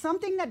sneaker or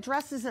something that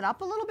dresses it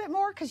up a little bit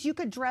more, because you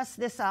could dress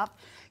this up.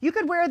 You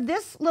could wear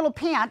this little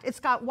pant. It's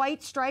got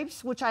white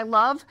stripes, which I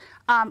love.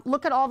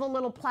 Look at all the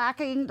little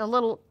placking,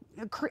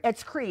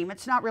 it's cream.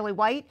 It's not really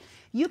white.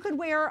 You could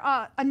wear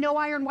a no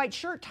iron white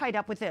shirt tied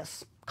up with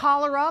this.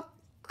 Collar up,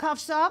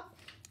 cuffs up,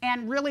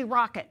 and really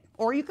rock it.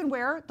 Or you can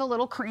wear the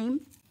little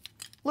cream.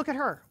 Look at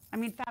her. I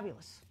mean,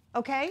 fabulous.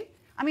 Okay?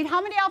 I mean,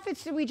 how many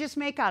outfits did we just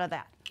make out of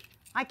that?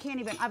 I can't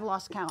even, I've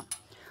lost count.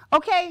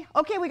 Okay,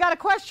 we got a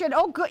question.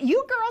 Oh, good.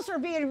 You girls are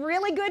being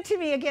really good to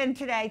me again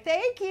today.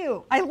 Thank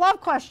you. I love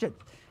questions.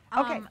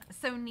 Okay.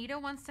 So Nita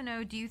wants to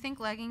know, do you think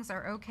leggings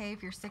are okay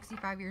if you're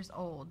 65 years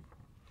old?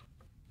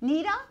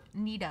 Nita?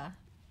 Nita.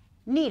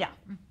 Nita.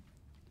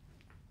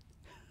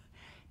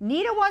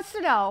 Nita wants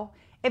to know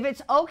if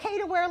it's okay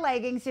to wear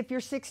leggings if you're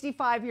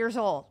 65 years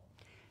old.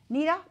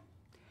 Nita,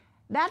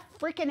 that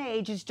freaking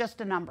age is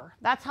just a number.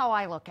 That's how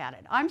I look at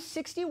it. I'm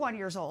 61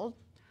 years old.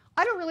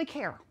 I don't really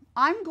care.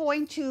 I'm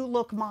going to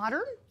look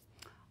modern.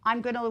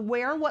 I'm going to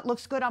wear what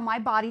looks good on my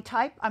body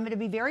type. I'm going to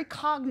be very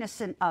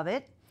cognizant of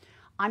it.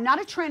 I'm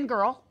not a trend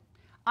girl.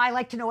 I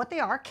like to know what they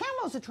are.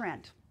 Camo's a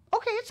trend.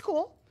 Okay, it's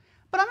cool.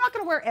 But I'm not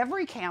going to wear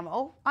every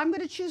camo. I'm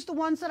going to choose the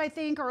ones that I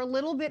think are a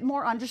little bit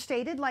more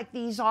understated, like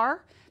these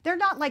are. They're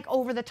not like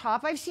over the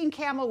top. I've seen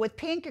camo with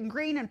pink and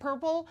green and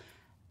purple.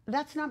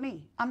 That's not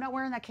me. I'm not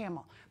wearing that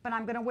camo. But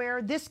I'm going to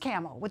wear this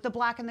camo with the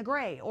black and the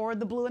gray, or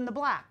the blue and the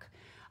black.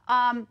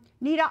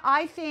 Nita,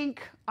 I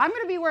think I'm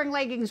going to be wearing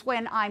leggings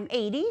when I'm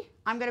 80.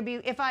 I'm going to be,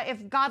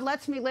 if God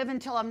lets me live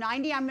until I'm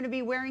 90, I'm going to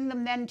be wearing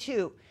them then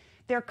too.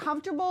 They're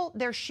comfortable,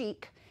 they're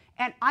chic.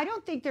 And I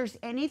don't think there's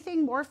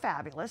anything more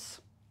fabulous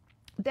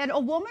than a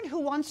woman who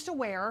wants to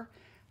wear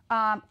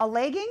a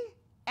legging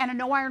and a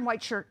no iron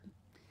white shirt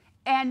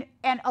and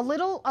a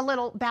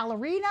little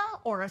ballerina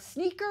or a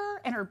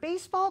sneaker and her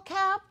baseball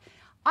cap.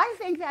 I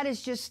think that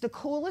is just the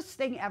coolest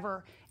thing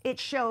ever. It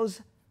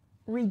shows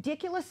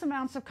ridiculous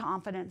amounts of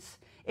confidence.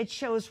 It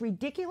shows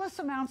ridiculous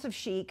amounts of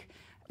chic,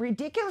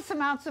 ridiculous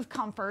amounts of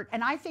comfort,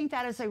 and I think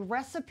that is a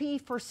recipe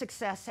for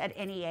success at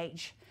any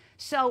age.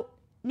 So,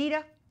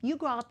 Nita, you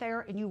go out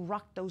there and you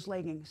rock those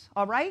leggings,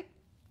 all right?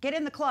 Get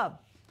in the club.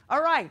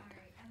 All right.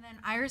 And then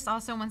Iris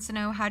also wants to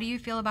know, how do you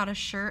feel about a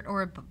shirt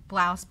or a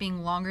blouse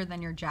being longer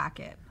than your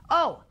jacket?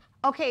 Oh,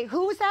 okay.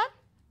 Who was that?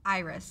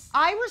 Iris.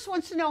 Iris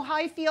wants to know how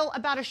I feel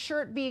about a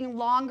shirt being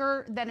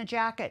longer than a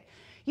jacket.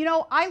 You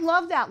know, I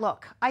love that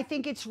look. I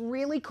think it's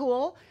really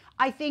cool.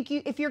 I think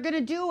if you're going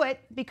to do it,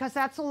 because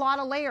that's a lot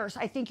of layers,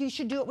 I think you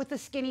should do it with a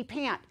skinny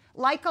pant,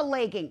 like a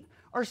legging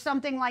or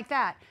something like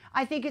that.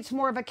 I think it's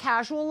more of a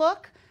casual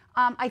look.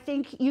 I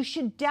think you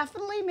should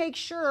definitely make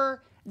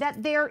sure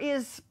that there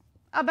is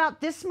about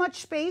this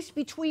much space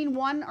between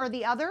one or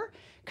the other,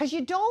 because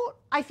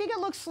I think it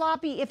looks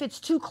sloppy if it's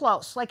too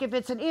close. Like if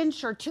it's 1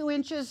 inch or 2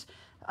 inches,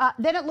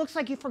 then it looks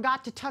like you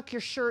forgot to tuck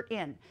your shirt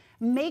in.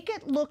 Make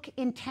it look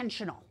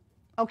intentional,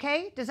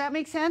 okay? Does that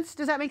make sense?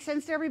 Does that make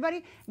sense to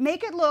everybody?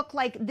 Make it look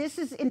like this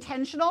is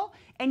intentional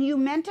and you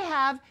meant to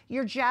have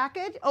your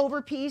jacket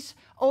over piece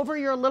over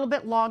your little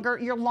bit longer,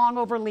 your long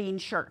over lean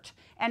shirt.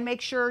 And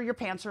make sure your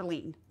pants are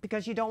lean,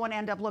 because you don't want to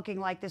end up looking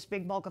like this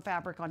big bulk of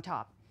fabric on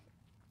top.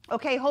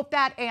 Okay, hope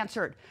that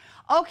answered.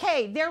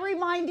 Okay, they're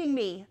reminding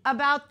me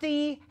about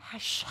the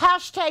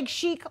hashtag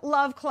Chic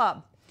Love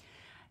Club.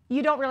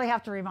 You don't really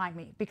have to remind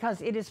me,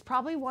 because it is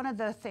probably one of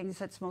the things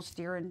that's most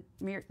near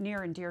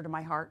and dear to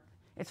my heart.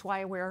 It's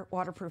why I wear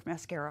waterproof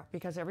mascara,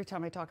 because every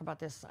time I talk about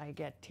this, I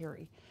get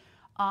teary.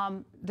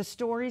 The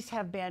stories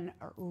have been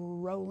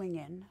rolling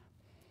in.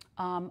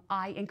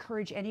 I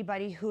encourage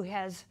anybody who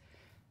has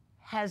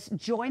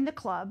joined the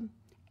club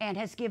and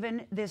has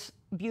given this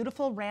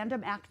beautiful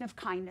random act of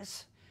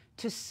kindness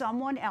to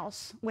someone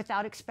else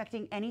without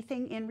expecting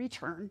anything in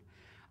return.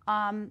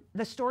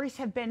 The stories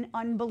have been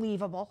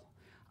unbelievable.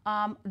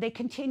 They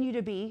continue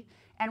to be.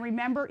 And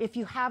remember, if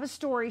you have a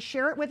story,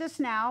 share it with us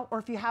now, or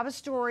if you have a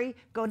story,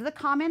 go to the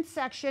comments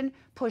section,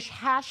 push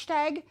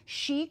hashtag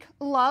Chic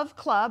Love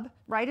Club,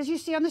 right as you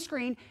see on the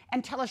screen,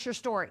 and tell us your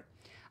story.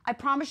 I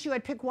promise you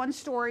I'd pick one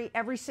story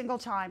every single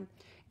time.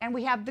 And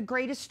we have the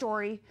greatest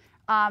story.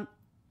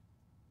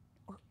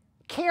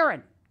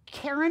 Karen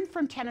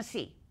from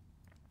Tennessee.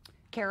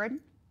 Karen,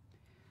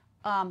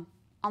 I'll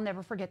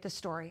never forget this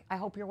story. I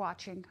hope you're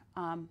watching.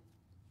 I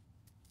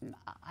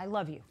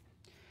love you.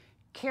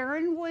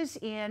 Karen was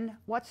in,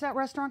 what's that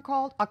restaurant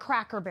called? A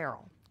Cracker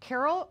Barrel.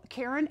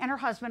 Karen and her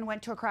husband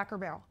went to a Cracker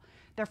Barrel.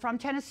 They're from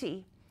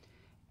Tennessee,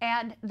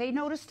 and they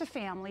noticed a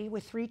family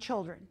with 3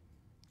 children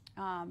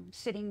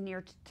sitting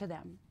near to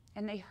them.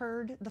 And they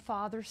heard the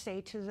father say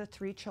to the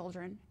 3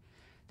 children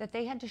that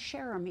they had to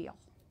share a meal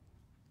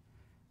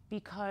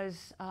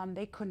because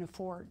they couldn't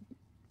afford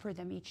for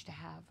them each to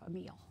have a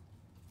meal.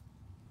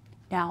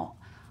 Now,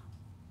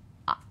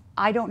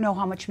 I don't know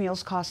how much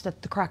meals cost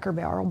at the Cracker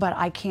Barrel, but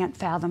I can't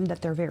fathom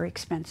that they're very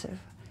expensive.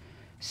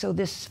 So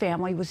this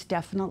family was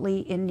definitely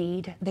in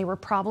need. They were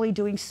probably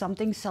doing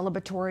something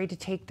celebratory to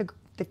take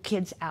the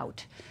kids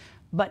out,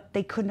 but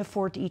they couldn't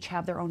afford to each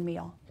have their own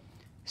meal.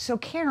 So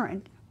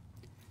Karen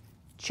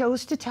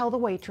chose to tell the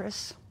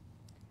waitress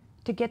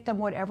to get them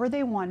whatever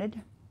they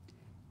wanted,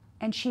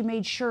 and she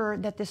made sure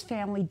that this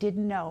family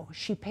didn't know.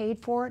 She paid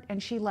for it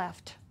and she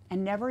left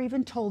and never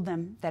even told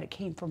them that it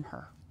came from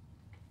her.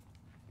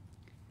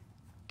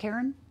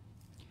 Karen,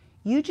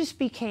 you just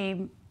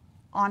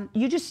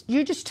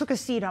took a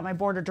seat on my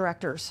board of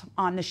directors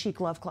on the Chic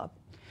Love Club,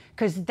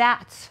 because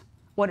that's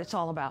what it's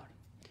all about.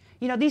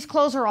 You know, these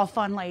clothes are all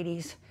fun,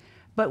 ladies,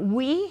 but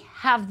we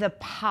have the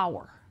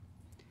power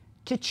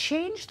to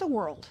change the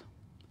world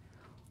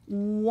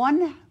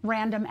one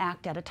random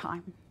act at a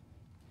time.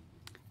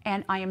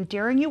 And I am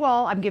daring you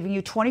all, I'm giving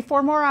you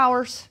 24 more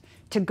hours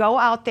to go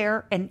out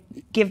there and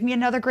give me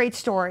another great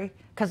story,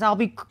 because I'll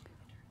be,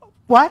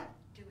 what?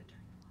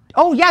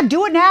 Oh yeah,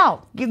 do it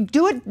now. You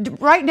do it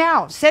right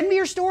now. Send me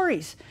your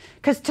stories,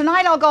 because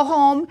tonight I'll go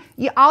home.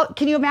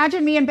 Can you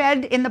imagine me in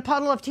bed in the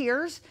puddle of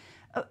tears?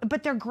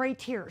 But they're great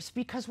tears,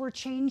 because we're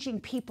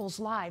changing people's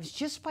lives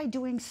just by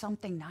doing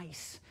something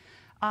nice.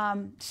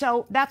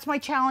 So that's my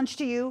challenge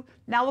to you.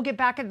 Now we'll get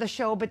back into the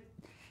show, but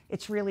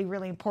it's really,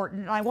 really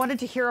important. And I wanted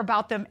to hear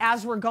about them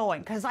as we're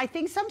going, because I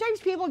think sometimes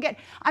people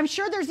I'm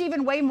sure there's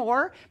even way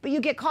more, but you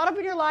get caught up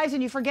in your lives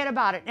and you forget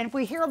about it. And if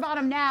we hear about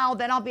them now,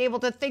 then I'll be able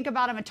to think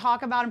about them and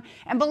talk about them.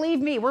 And believe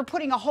me, we're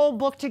putting a whole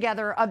book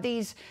together of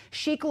these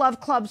Chic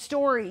Love Club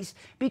stories,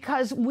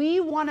 because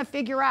we want to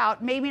figure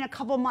out, maybe in a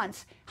couple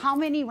months, how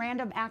many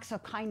random acts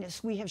of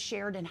kindness we have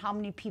shared and how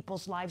many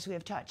people's lives we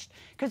have touched.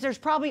 Because there's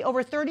probably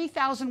over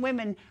 30,000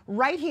 women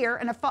right here,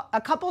 and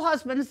a couple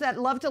husbands that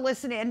love to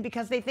listen in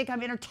because they think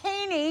I'm entertaining.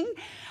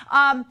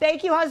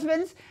 Thank you,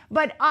 husbands.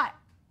 But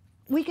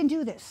we can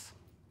do this.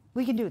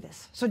 We can do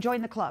this. So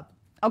join the club.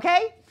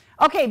 Okay?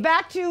 Okay,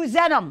 back to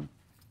Zenim.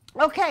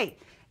 Okay,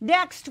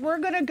 next we're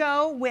going to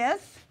go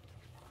with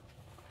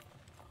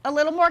a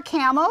little more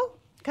camo.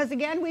 Because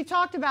again, we've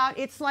talked about,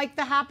 it's like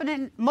the one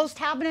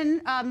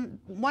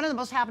of the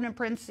most happening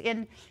prints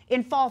in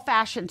fall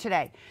fashion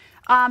today.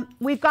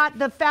 We've got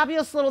the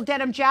fabulous little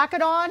denim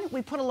jacket on.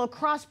 We put a little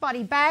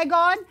crossbody bag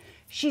on.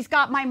 She's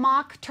got my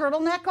mock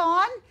turtleneck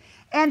on.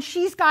 And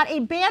she's got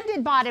a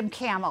banded bottom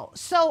camo.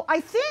 So I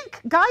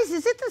think, guys,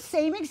 is it the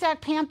same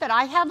exact pant that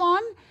I have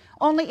on,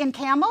 only in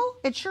camo?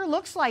 It sure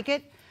looks like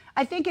it.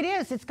 I think it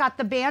is. It's got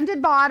the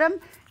banded bottom.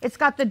 It's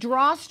got the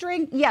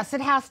drawstring. Yes, it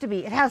has to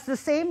be. It has the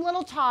same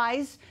little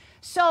ties.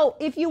 So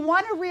if you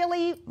want to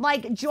really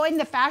like join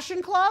the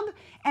fashion club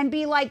and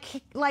be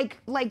like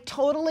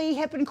totally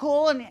hip and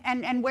cool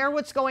and wear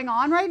what's going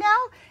on right now,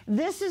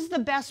 this is the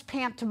best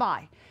pant to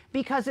buy,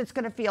 because it's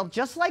going to feel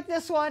just like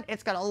this one.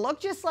 It's going to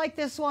look just like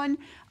this one.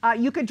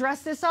 You could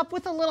dress this up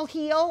with a little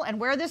heel and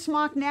wear this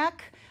mock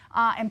neck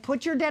and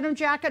put your denim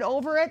jacket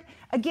over it.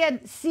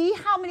 Again, see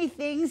how many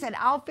things and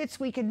outfits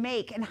we can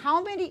make, and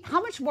how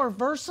much more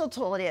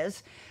versatile it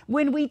is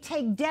when we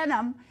take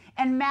denim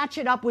and match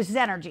it up with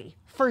Zenergy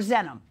for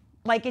Zenim.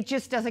 Like, it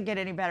just doesn't get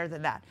any better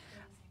than that.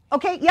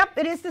 Okay, yep,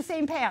 it is the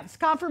same pants.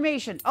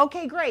 Confirmation.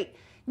 Okay, great.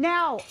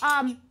 Now,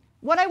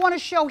 what I want to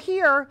show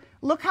here,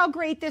 look how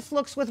great this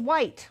looks with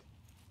white.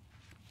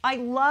 I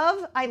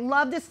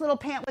love this little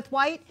pant with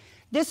white.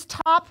 This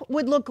top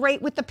would look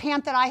great with the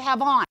pant that I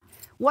have on.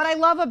 What I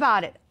love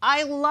about it,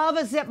 I love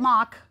a zip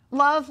mock.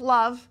 Love,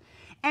 love.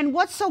 And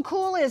what's so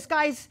cool is,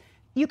 guys,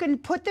 you can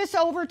put this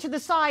over to the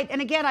side.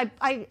 And again,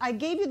 I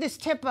gave you this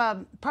tip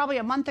probably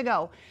a month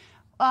ago.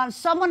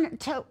 Someone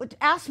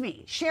asked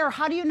me, Sher,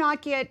 how do you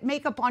not get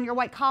makeup on your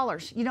white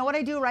collars? You know what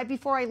I do right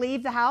before I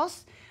leave the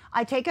house?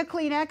 I take a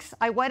Kleenex,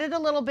 I wet it a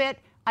little bit,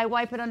 I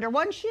wipe it under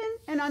one chin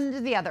and under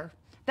the other.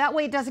 That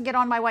way it doesn't get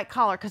on my white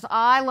collar, because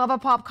I love a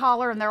pop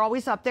collar and they're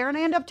always up there, and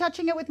I end up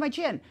touching it with my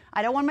chin.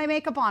 I don't want my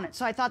makeup on it.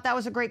 So I thought that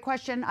was a great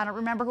question. I don't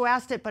remember who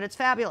asked it, but it's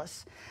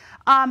fabulous.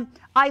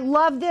 I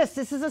love this.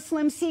 This is a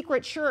Slim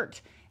Secret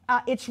shirt.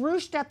 It's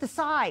ruched at the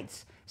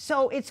sides.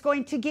 So it's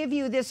going to give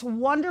you this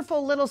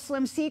wonderful little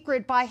Slim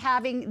Secret by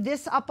having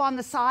this up on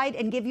the side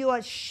and give you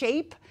a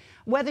shape,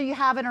 whether you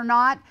have it or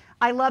not.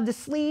 I love the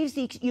sleeves.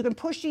 You can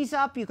push these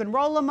up, you can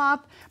roll them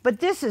up, but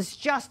this is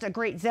just a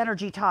great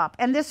Zenergy top.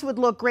 And this would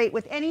look great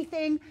with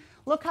anything.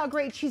 Look how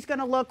great she's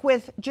gonna look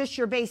with just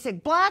your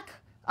basic black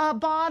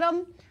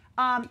bottom.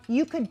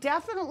 You could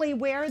definitely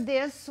wear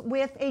this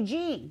with a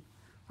jean.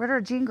 Where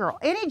a jean girl?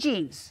 Any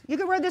jeans. You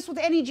could wear this with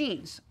any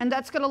jeans, and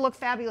that's gonna look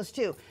fabulous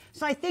too.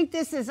 So I think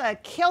this is a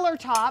killer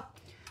top.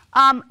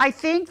 I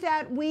think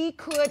that we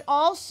could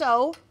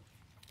also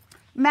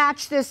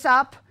match this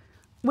up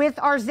with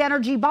our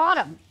Zenergy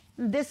bottom.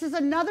 This is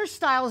another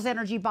style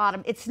Zenergy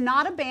bottom. It's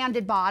not a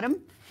banded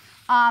bottom.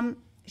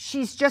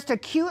 She's just a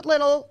cute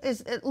little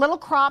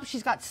crop.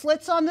 She's got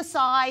slits on the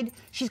side.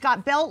 She's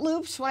got belt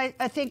loops, what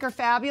I think are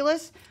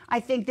fabulous. I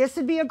think this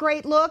would be a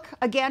great look,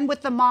 again,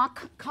 with the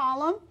mock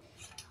column.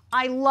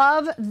 I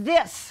love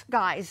this,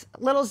 guys,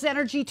 little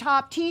Zenergy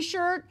top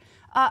t-shirt.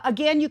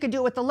 Again, you can do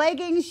it with the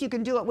leggings. You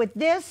can do it with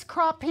this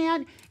crop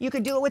pant. You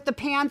can do it with the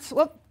pants,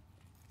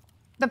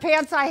 the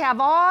pants I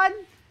have on.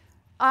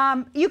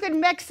 You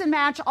can mix and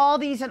match all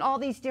these in all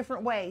these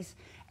different ways.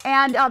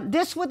 And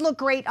this would look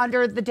great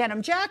under the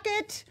denim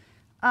jacket.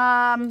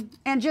 And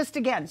just,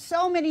 again,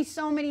 so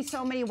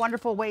many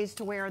wonderful ways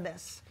to wear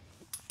this.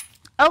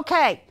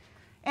 Okay.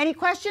 Any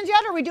questions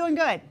yet? Or are we doing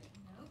good?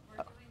 Nope,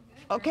 we're doing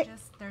good. Okay.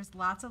 There's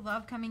lots of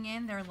love coming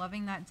in. They're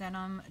loving that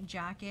denim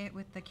jacket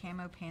with the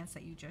camo pants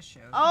that you just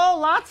showed. Oh,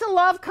 lots of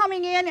love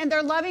coming in, and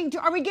they're loving.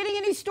 Are we getting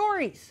any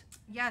stories?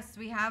 Yes,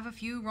 we have a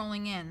few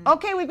rolling in.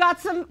 Okay, we've got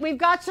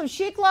some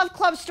Chic Love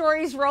Club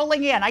stories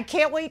rolling in. I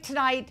can't wait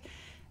tonight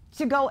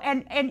to go.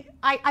 And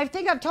I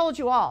think I've told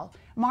you all,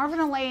 Marvin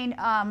and Elaine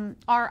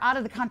are out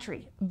of the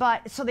country,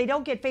 so they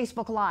don't get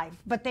Facebook Live,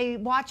 but they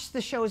watch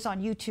the shows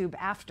on YouTube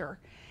after.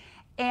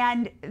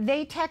 And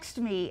they text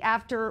me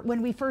after,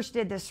 when we first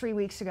did this 3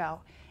 weeks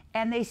ago,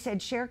 and they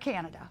said, Cher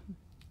Canada,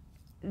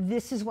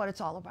 this is what it's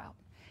all about.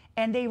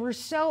 And they were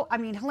so, I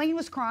mean, Helene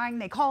was crying.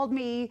 They called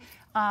me.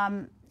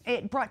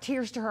 It brought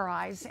tears to her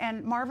eyes.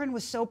 And Marvin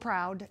was so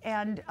proud.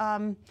 And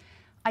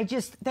I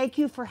just thank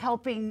you for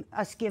helping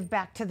us give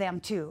back to them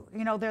too.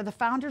 You know, they're the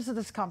founders of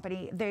this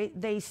company.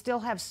 They still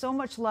have so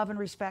much love and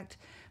respect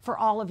for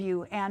all of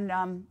you. And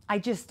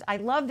I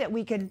love that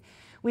we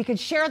can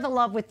share the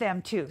love with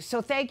them too.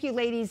 So thank you,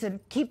 ladies, and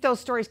keep those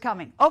stories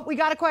coming. Oh, we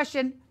got a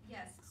question.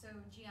 Yes. So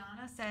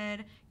Gianna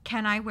said,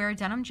 "Can I wear a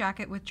denim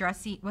jacket with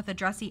a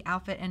dressy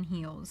outfit and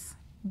heels?"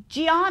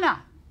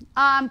 Gianna,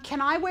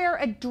 can I wear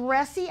a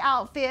dressy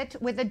outfit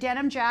with a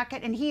denim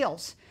jacket and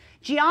heels?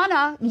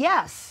 Gianna,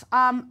 yes.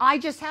 I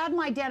just had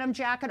my denim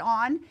jacket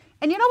on,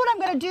 and you know what I'm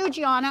going to do,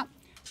 Gianna?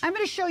 I'm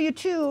going to show you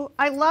too.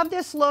 I love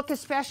this look,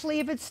 especially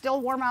if it's still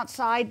warm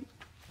outside.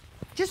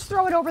 Just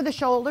throw it over the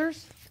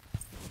shoulders.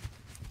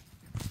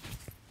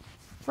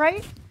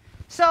 Right?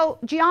 So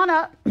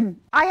Gianna,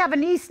 I have a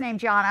niece named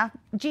Gianna,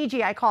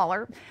 Gigi I call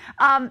her.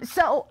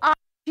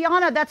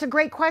 Gianna, that's a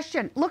great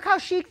question. Look how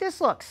chic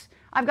this looks.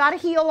 I've got a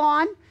heel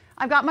on.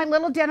 I've got my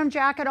little denim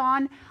jacket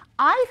on.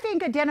 I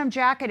think a denim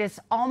jacket is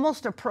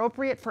almost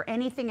appropriate for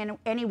anything and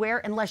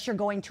anywhere unless you're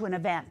going to an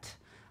event.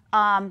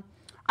 I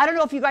don't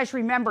know if you guys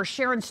remember,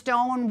 Sharon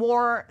Stone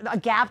wore a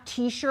Gap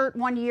t-shirt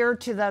one year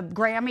to the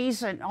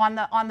Grammys and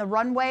on the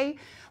runway.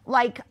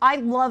 Like, I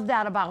love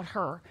that about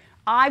her.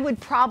 I would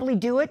probably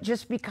do it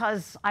just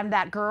because I'm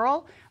that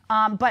girl.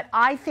 But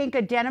I think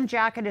a denim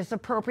jacket is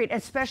appropriate,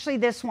 especially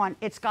this one.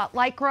 It's got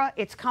Lycra,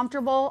 it's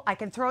comfortable. I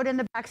can throw it in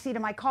the backseat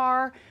of my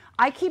car.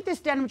 I keep this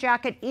denim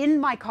jacket in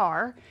my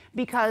car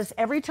because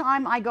every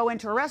time I go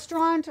into a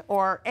restaurant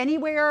or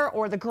anywhere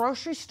or the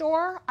grocery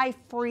store, I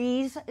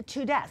freeze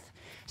to death.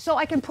 So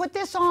I can put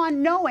this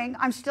on knowing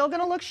I'm still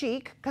gonna look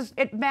chic because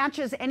it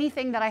matches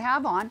anything that I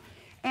have on,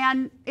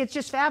 and it's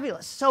just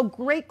fabulous. So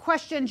great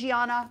question,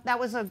 Gianna. That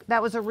was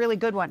a really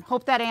good one.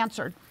 Hope that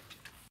answered.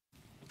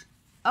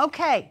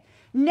 Okay,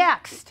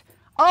 next.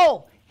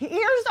 Oh,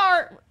 here's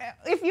our,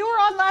 if you were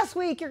on last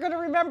week, you're gonna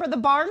remember the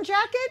barn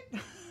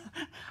jacket.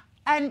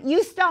 And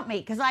you stumped me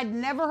because I'd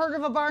never heard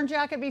of a barn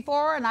jacket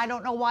before, and I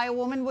don't know why a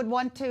woman would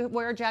want to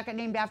wear a jacket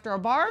named after a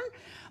barn,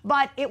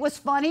 but it was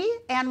funny,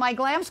 and my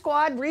glam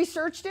squad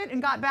researched it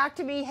and got back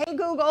to me, hey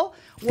Google,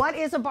 what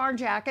is a barn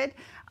jacket?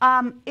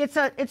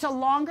 It's a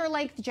longer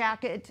length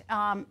jacket,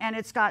 and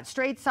it's got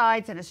straight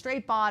sides and a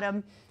straight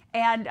bottom,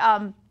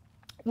 and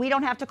we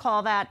don't have to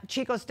call that.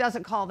 Chico's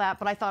doesn't call that,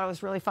 but I thought it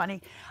was really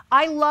funny.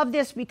 I love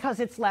this because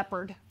it's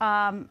leopard.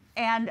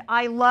 And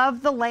I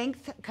love the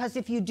length because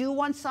if you do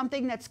want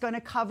something that's going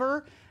to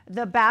cover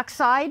the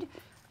backside,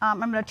 I'm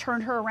going to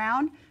turn her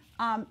around.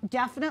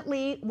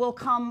 Definitely will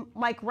come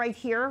like right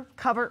here,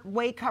 cover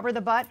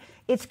the butt.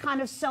 It's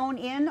kind of sewn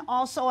in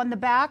also on the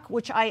back,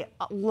 which I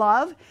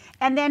love.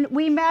 And then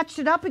we matched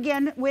it up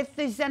again with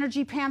the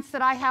Zenergy pants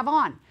that I have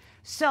on.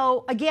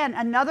 So again,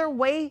 another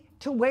way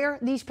to wear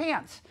these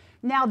pants.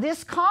 Now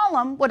this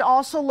column would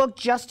also look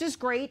just as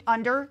great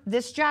under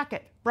this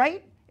jacket,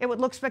 right? It would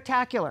look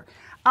spectacular.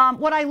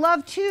 What I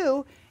love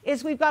too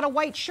is we've got a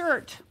white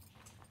shirt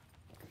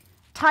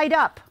tied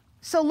up.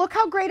 So look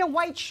how great a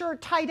white shirt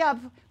tied up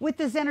with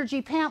the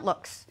Zenergy pant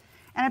looks.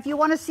 And if you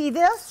want to see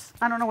this,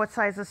 I don't know what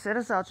size this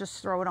is, I'll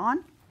just throw it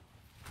on.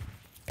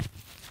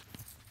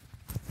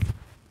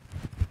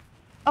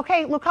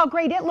 Okay, look how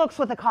great it looks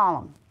with a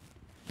column,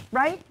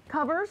 right?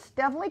 Covers,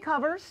 definitely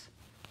covers.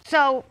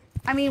 So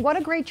I mean, what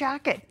a great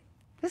jacket.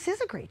 This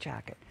is a great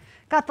jacket.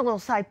 Got the little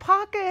side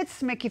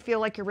pockets, make you feel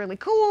like you're really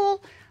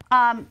cool.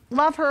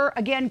 Love her.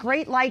 Again,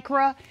 great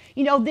Lycra.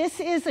 You know,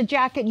 this is a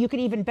jacket you could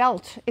even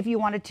belt if you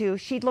wanted to.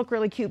 She'd look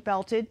really cute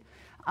belted.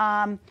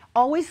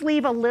 Always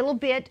leave a little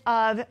bit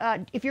of,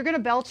 if you're going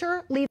to belt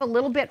her, leave a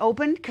little bit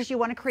open because you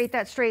want to create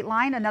that straight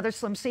line. Another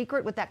slim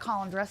secret with that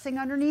column dressing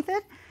underneath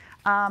it.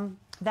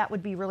 That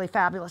would be really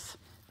fabulous.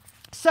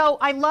 So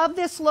I love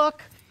this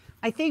look.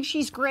 I think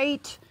she's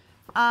great.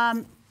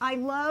 I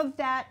love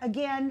that,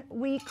 again,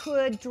 we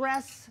could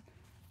dress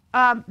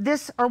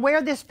this or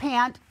wear this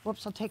pant.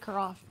 Whoops, I'll take her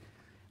off.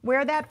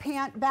 Wear that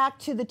pant back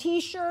to the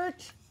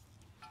t-shirt.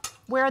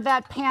 Wear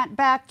that pant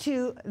back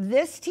to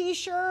this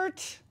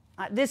t-shirt.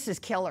 This is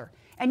killer.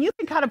 And you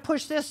can kind of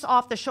push this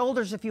off the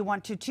shoulders if you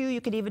want to, too. You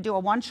could even do a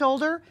one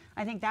shoulder.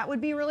 I think that would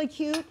be really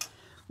cute.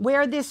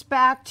 Wear this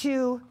back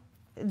to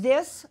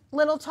this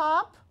little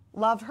top.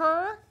 Love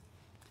her.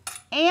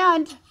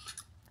 And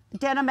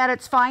denim at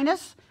its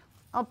finest.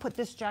 I'll put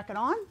this jacket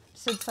on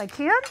since I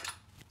can.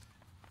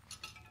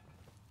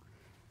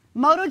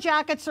 Moto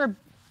jackets are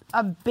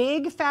a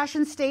big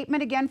fashion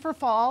statement again for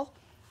fall.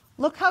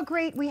 Look how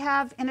great we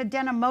have in a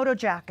denim moto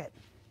jacket.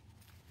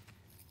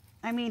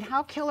 I mean,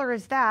 how killer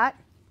is that?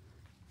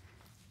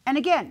 And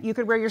again, you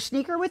could wear your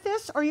sneaker with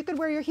this or you could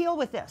wear your heel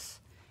with this.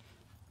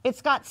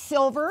 It's got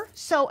silver.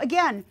 So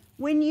again,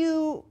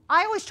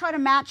 I always try to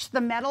match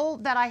the metal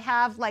that I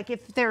have, like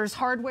if there's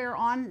hardware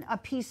on a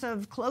piece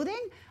of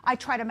clothing, I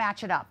try to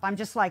match it up. I'm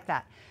just like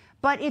that.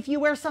 But if you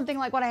wear something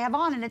like what I have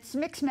on and it's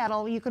mixed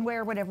metal, you can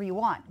wear whatever you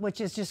want, which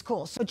is just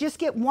cool. So just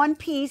get one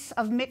piece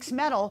of mixed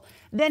metal,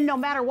 then no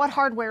matter what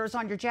hardware is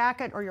on your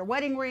jacket or your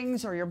wedding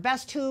rings or your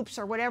best hoops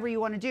or whatever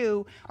you want to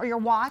do, or your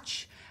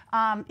watch,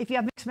 if you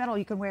have mixed metal,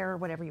 you can wear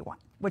whatever you want,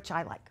 which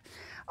I like.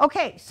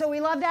 Okay, so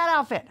we love that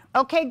outfit.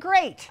 Okay,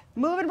 great.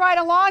 Moving right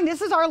along.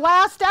 This is our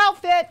last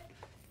outfit.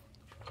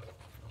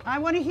 I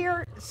want to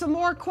hear some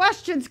more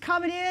questions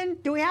coming in.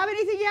 Do we have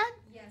anything yet?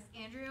 Yes,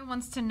 Andrea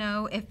wants to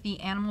know if the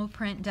animal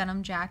print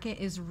denim jacket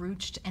is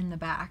ruched in the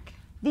back.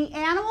 The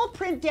animal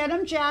print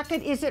denim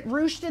jacket, is it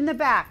ruched in the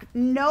back?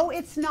 No,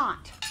 it's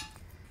not.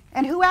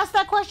 And who asked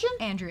that question?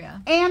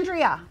 Andrea.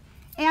 Andrea,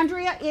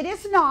 it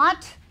is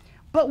not.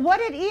 But what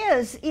it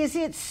is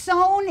it's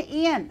sewn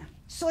in.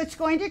 So it's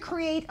going to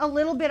create a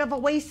little bit of a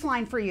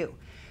waistline for you.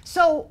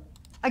 So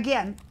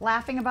again,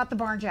 laughing about the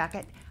barn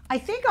jacket. I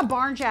think a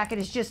barn jacket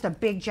is just a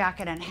big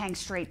jacket and hangs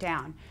straight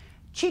down.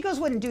 Chico's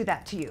wouldn't do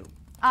that to you.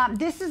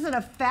 This is an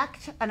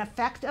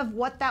effect of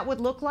what that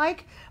would look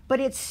like, but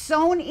it's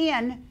sewn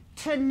in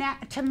to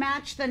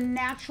match the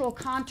natural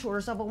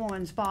contours of a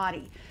woman's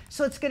body.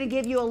 So it's going to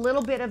give you a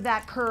little bit of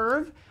that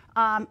curve,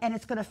 and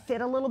it's going to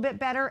fit a little bit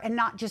better and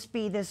not just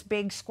be this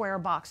big square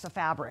box of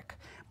fabric.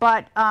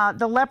 But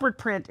the leopard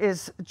print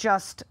is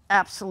just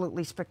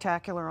absolutely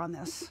spectacular on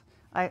this.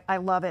 I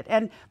love it.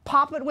 And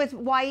pop it with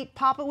white,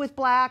 pop it with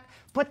black,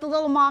 put the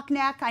little mock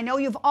neck. I know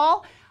you've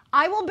all,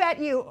 I will bet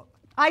you,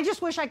 I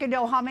just wish I could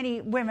know how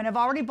many women have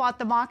already bought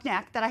the mock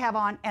neck that I have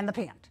on and the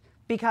pant.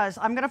 because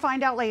I'm going to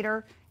find out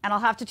later, and I'll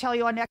have to tell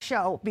you on next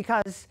show,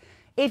 because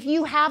if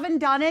you haven't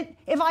done it,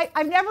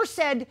 I've never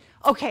said,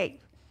 okay,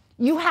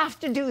 you have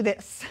to do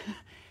this.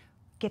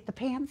 Get the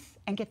pants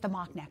and get the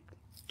mock neck.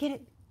 Get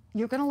it.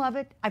 You're going to love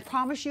it. I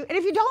promise you. And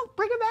if you don't,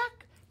 bring it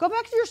back. Go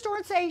back to your store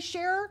and say,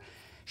 Sher,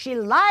 she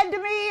lied to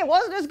me. It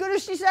wasn't as good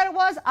as she said it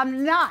was.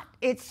 I'm not.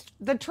 It's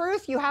the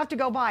truth. You have to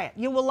go buy it.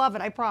 You will love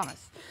it. I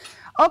promise.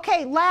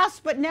 Okay,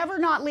 last but never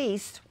not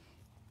least,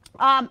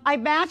 I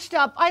matched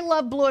up. I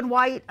love blue and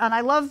white, and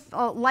I love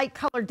light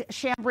colored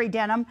chambray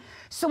denim.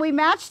 So we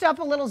matched up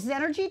a little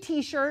Zenergy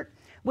t-shirt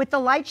with the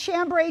light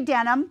chambray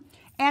denim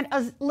and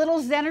a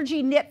little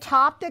Zenergy knit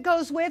top that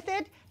goes with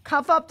it.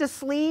 Cuff up the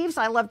sleeves.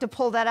 I love to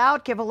pull that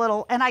out, give a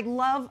little, and I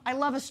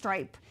love a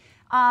stripe.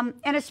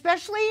 And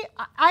especially,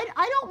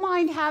 I don't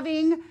mind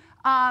having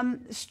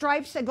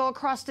stripes that go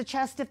across the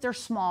chest if they're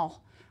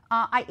small.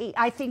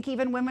 I think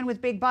even women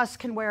with big busts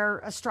can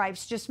wear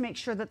stripes. Just make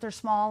sure that they're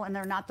small and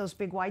they're not those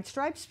big wide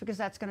stripes, because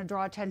that's going to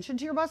draw attention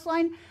to your bust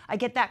line. I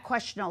get that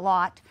question a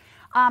lot.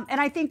 And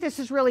I think this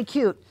is really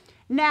cute.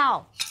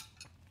 Now,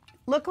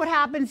 look what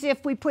happens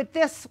if we put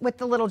this with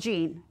the little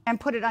jean and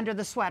put it under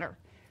the sweater.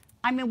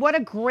 I mean, what a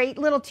great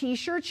little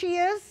t-shirt she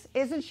is.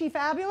 Isn't she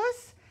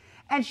fabulous?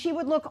 And she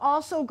would look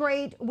also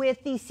great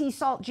with the sea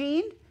salt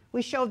jean.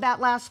 We showed that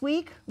last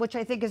week, which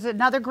I think is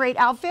another great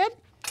outfit.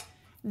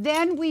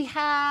 Then we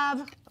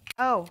have,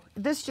 oh,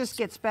 this just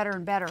gets better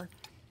and better.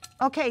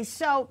 Okay,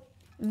 so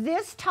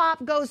this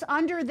top goes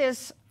under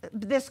this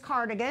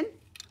cardigan,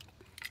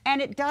 and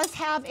it does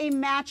have a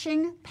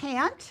matching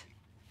pant.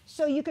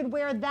 So you could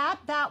wear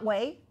that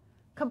way.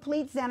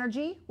 Complete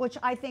Zenergy, which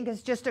I think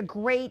is just a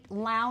great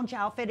lounge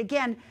outfit.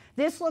 Again,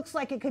 this looks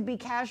like it could be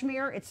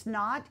cashmere. It's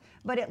not,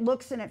 but it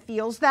looks and it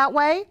feels that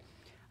way.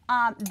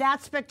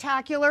 That's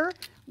spectacular.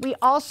 We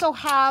also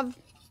have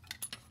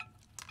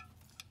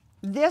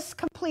this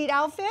complete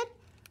outfit.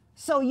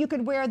 So you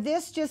could wear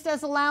this just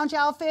as a lounge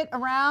outfit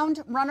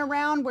around, run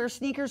around, wear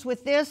sneakers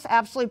with this,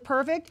 absolutely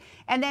perfect.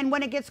 And then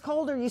when it gets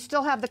colder, you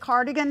still have the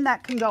cardigan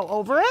that can go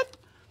over it,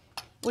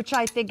 which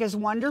I think is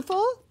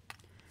wonderful.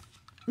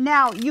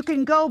 Now, you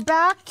can go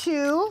back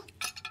to,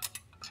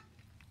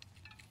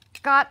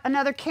 got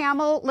another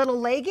camel little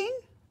legging.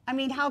 I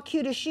mean, how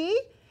cute is she?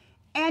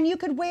 And you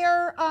could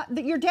wear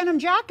your denim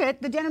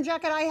jacket, the denim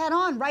jacket I had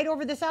on, right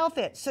over this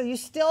outfit. So you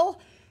still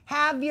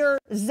have your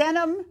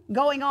Zenim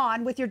going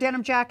on with your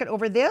denim jacket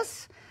over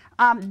this.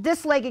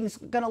 This legging's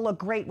going to look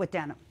great with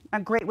denim,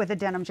 great with a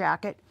denim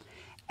jacket.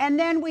 And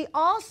then we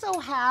also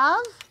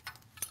have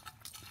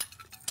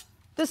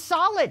the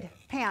solid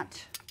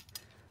pant,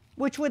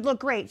 which would look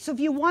great. So if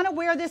you want to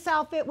wear this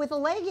outfit with a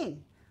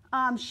legging,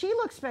 she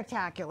looks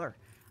spectacular.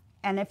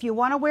 And if you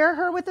want to wear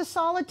her with a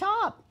solid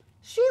top,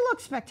 she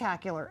looks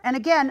spectacular. And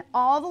again,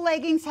 all the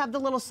leggings have the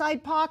little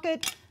side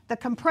pocket, the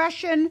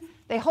compression,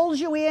 they hold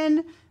you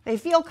in, they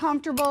feel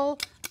comfortable,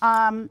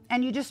 and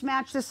you just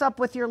match this up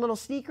with your little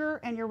sneaker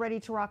and you're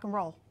ready to rock and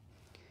roll.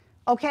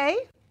 Okay?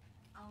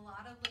 A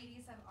lot of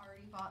ladies have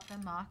already bought the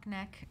mock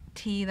neck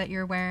tee that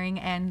you're wearing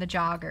and the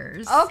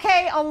joggers.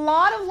 Okay, a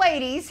lot of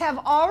ladies have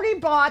already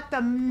bought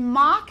the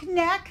mock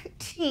neck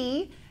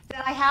tee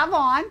that I have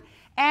on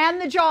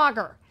and the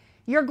jogger.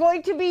 You're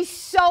going to be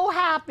so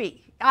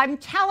happy. I'm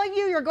telling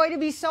you, you're going to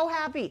be so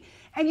happy.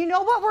 And you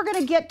know what we're going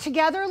to get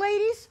together,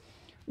 ladies?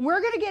 We're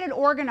going to get it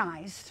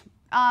organized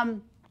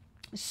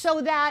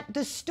so that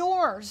the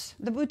stores,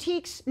 the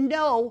boutiques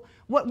know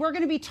what we're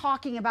going to be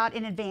talking about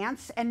in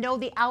advance and know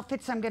the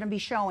outfits I'm going to be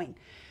showing.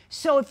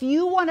 So if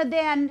you want to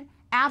then,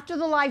 after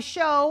the live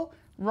show,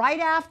 right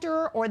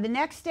after or the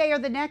next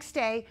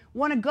day,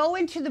 want to go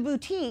into the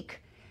boutique,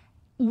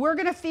 we're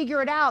going to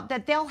figure it out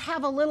that they'll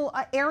have a little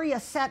area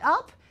set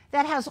up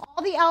that has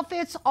all the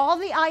outfits, all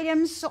the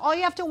items. So all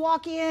you have to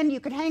walk in, you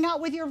can hang out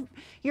with your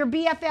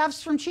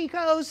BFFs from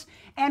Chico's,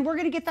 and we're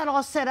going to get that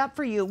all set up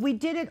for you. We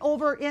did it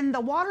over in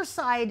the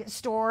Waterside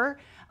store.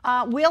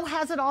 Will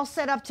has it all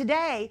set up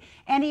today,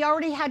 and he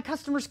already had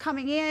customers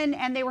coming in,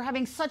 and they were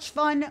having such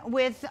fun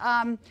with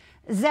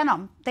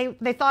Zenim.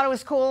 They thought it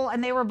was cool,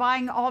 and they were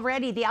buying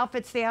already the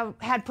outfits they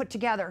had put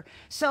together.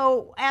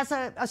 So as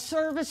a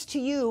service to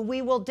you,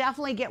 we will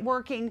definitely get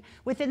working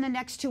within the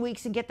next 2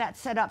 weeks and get that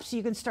set up so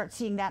you can start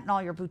seeing that in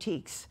all your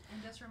boutiques.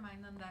 And just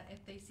remind them that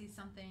if they see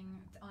something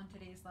on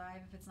today's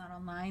live, if it's not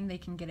online, they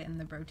can get it in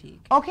the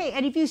boutique. Okay,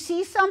 and if you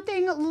see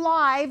something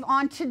live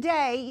on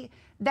today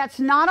that's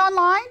not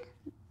online,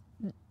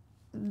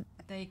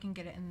 they can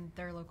get it in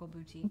their local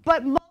boutique.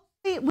 But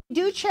mostly we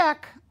do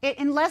check,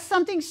 unless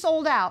something's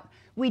sold out,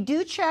 we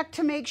do check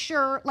to make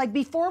sure, like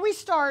before we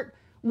start,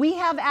 we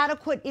have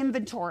adequate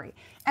inventory.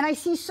 And I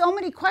see so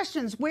many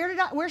questions. Where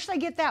should I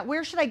get that?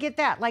 Where should I get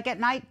that? Like at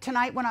night,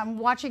 tonight when I'm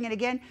watching it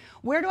again,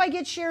 where do I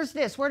get shares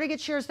this? Where do I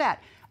get shares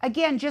that?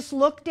 Again, just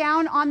look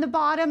down on the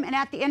bottom and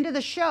at the end of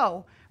the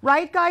show,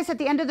 right guys? At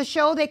the end of the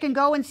show, they can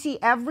go and see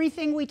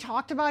everything we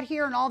talked about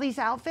here and all these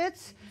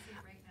outfits.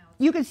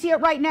 You can see it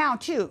right now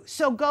too.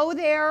 So go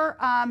there.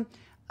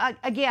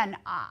 Again,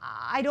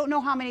 I don't know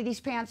how many of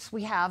these pants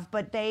we have,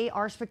 but they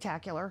are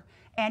spectacular.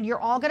 and you're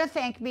all going to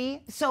thank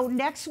me. So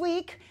next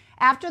week,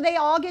 after they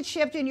all get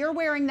shipped and you're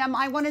wearing them,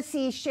 I want to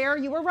see, Cher,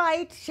 you were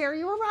right. Cher,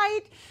 you were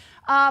right.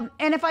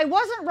 And if I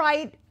wasn't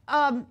right,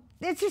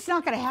 it's just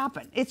not going to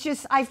happen. It's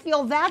just, I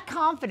feel that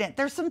confident.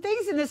 There's some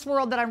things in this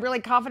world that I'm really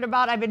confident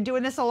about. I've been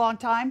doing this a long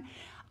time.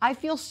 I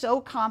feel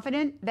so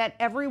confident that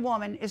every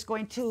woman is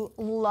going to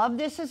love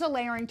this as a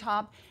layering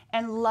top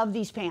and love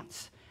these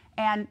pants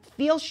and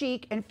feel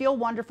chic and feel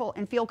wonderful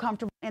and feel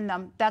comfortable in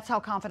them. That's how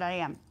confident I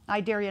am.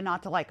 I dare you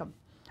not to like them.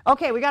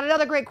 Okay, we got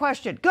another great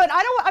question. Good.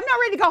 I'm not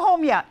ready to go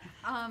home yet.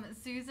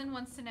 Susan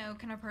wants to know,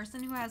 can a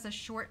person who has a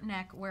short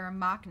neck wear a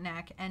mock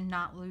neck and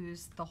not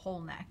lose the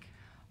whole neck?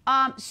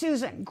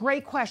 Susan,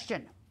 great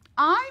question.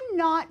 I'm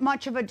not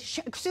much of a,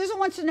 Susan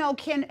wants to know,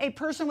 can a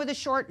person with a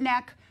short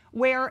neck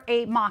wear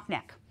a mock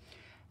neck?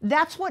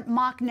 That's what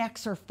mock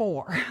necks are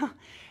for.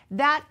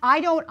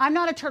 I'm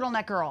not a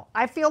turtleneck girl.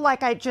 I feel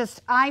like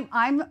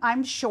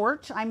I'm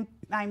short. I'm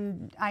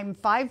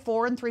 5'4"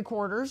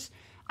 3/4.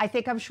 I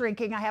think I'm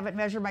shrinking. I haven't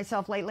measured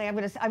myself lately. I'm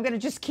gonna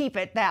just keep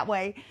it that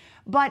way.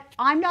 But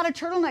I'm not a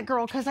turtleneck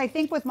girl because I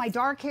think with my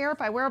dark hair,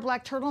 if I wear a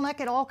black turtleneck,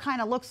 it all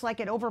kind of looks like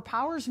it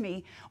overpowers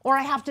me, or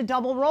I have to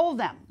double roll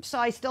them. So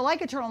I still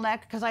like a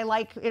turtleneck because I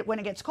like it when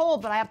it gets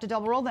cold, but I have to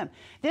double roll them.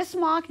 This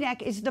mock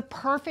neck is the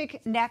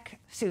perfect neck,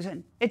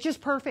 Susan. It's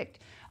just perfect.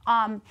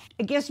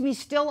 It gives me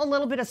still a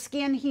little bit of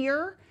skin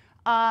here.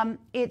 And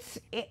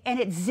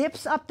it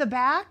zips up the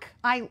back.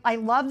 I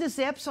love the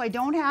zip, so I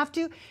don't have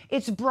to.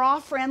 It's bra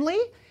friendly.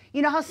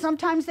 You know how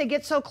sometimes they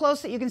get so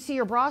close that you can see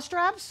your bra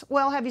straps?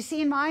 Well, have you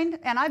seen mine?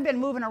 And I've been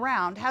moving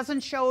around.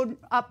 Hasn't showed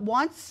up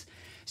once.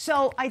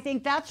 So I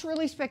think that's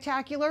really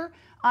spectacular.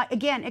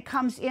 Again, it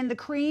comes in the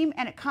cream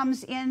and it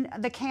comes in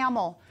the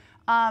camel.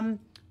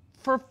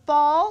 For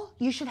fall,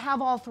 you should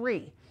have all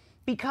three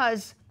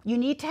because you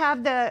need to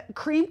have the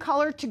cream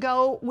color to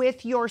go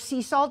with your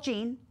sea salt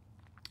jean.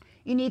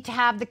 You need to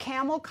have the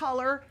camel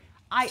color.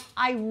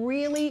 I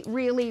really,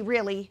 really,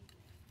 really,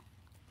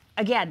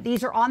 again,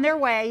 these are on their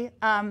way.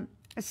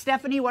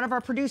 Stephanie, one of our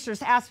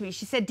producers, asked me,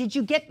 she said, did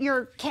you get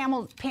your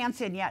camel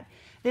pants in yet?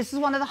 This is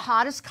one of the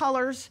hottest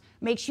colors,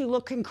 makes you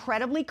look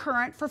incredibly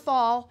current for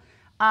fall.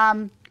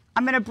 I'm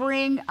gonna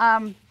bring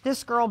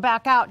this girl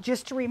back out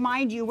just to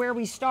remind you where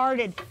we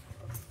started.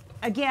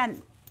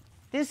 Again,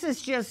 this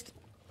is just,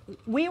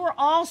 we were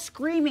all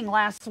screaming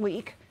last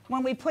week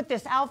when we put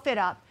this outfit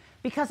up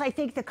because I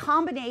think the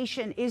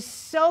combination is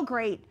so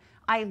great.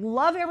 I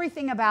love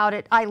everything about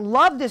it. I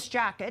love this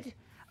jacket.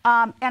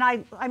 And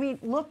I mean,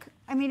 look,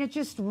 I mean, it's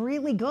just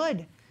really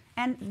good.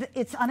 And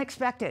it's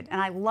unexpected.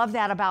 And I love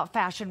that about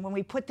fashion. When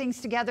we put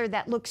things together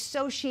that look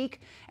so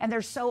chic and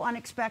they're so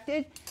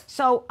unexpected.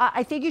 So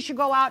I think you should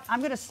go out. I'm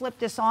going to slip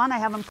this on. I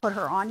haven't put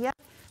her on yet,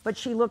 but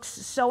she looks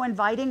so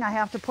inviting. I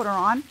have to put her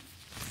on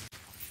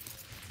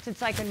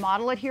since I can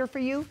model it here for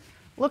you.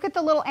 Look at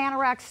the little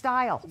anorak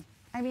style.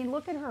 I mean,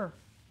 look at her.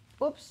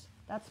 Oops,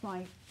 that's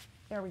my,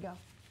 there we go.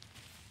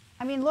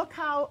 I mean, look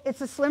how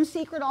it's a slim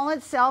secret all in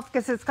itself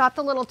because it's got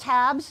the little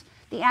tabs,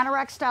 the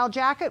anorak style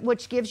jacket,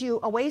 which gives you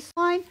a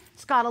waistline.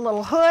 It's got a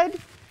little hood,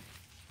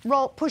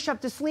 push up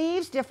the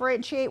sleeves,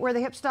 differentiate where the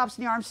hip stops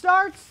and the arm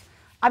starts.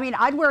 I mean,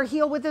 I'd wear a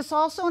heel with this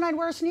also, and I'd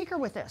wear a sneaker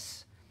with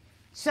this.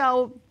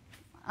 So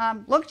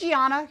look,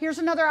 Gianna, here's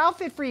another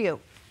outfit for you.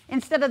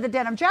 Instead of the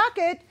denim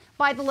jacket,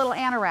 buy the little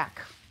anorak.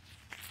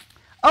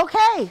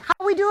 Okay, how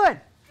are we doing?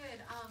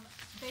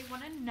 They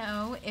want to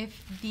know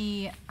if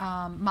the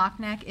mock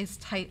neck is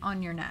tight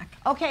on your neck.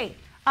 Okay.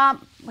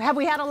 Have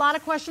we had a lot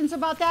of questions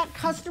about that?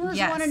 Customers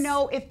Yes. want to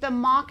know if the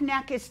mock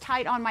neck is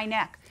tight on my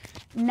neck.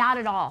 Not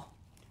at all.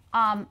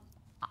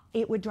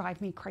 It would drive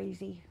me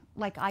crazy.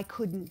 Like I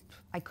couldn't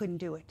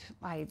do it.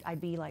 I'd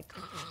be like,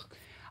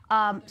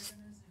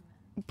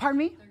 pardon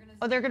me?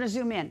 Oh, they're going to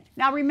zoom in.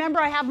 Now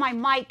remember, I have my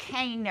mic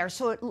hanging there,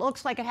 so it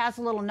looks like it has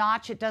a little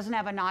notch. It doesn't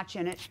have a notch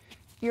in it.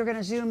 You're going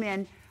to zoom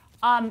in.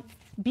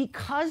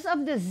 Because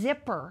of the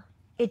zipper,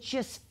 it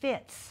just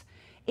fits.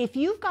 If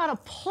you've got a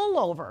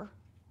pullover,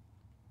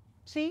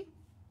 see,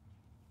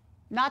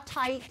 not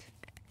tight.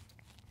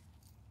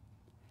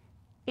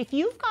 If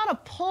you've got a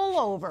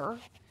pullover,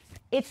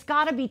 it's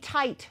got to be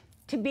tight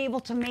to be able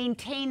to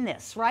maintain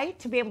this, right?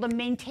 To be able to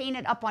maintain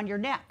it up on your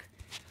neck.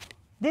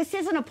 This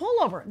isn't a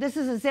pullover. This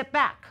is a zip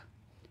back.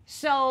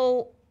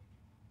 So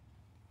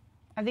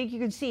I think you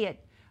can see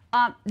it.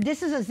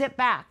 This is a zip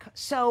back,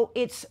 so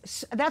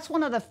that's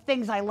one of the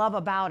things I love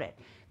about it.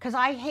 Because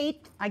I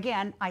hate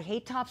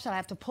tops that I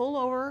have to pull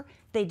over.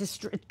 It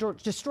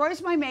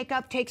destroys my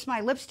makeup, takes my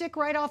lipstick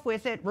right off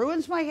with it,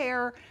 ruins my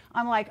hair.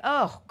 I'm like,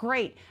 oh,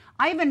 great.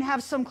 I even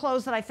have some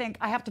clothes that I think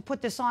I have to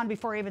put this on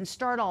before I even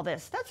start all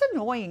this. That's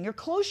annoying. Your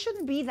clothes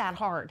shouldn't be that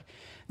hard.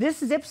 This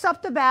zips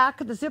up the back.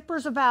 The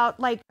zipper's about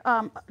like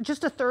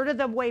just a third of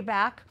the way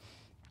back.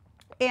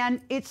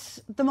 And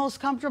it's the most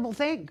comfortable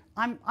thing.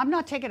 I'm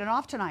not taking it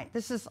off tonight.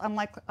 I'm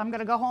going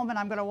to go home and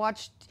I'm going to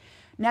watch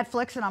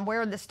Netflix and I'm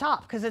wearing this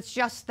top because it's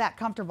just that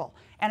comfortable.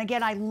 And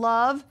again, I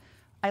love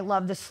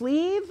the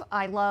sleeve.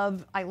 I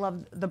love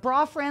the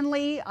bra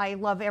friendly. I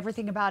love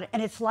everything about it.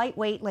 And it's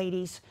lightweight,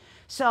 ladies.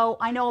 So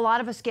I know a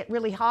lot of us get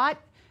really hot.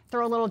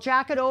 throw a little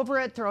jacket over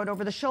it, throw it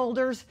over the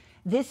shoulders.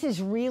 This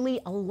is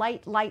really a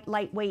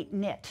lightweight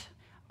knit.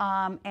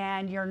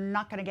 And you're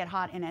not going to get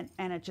hot in it,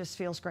 and it just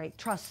feels great.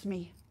 Trust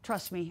me.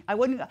 Trust me. I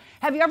wouldn't.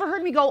 Have you ever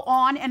heard me go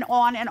on and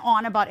on and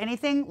on about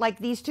anything like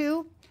these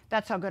two?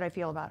 That's how good I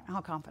feel about it,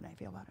 how confident I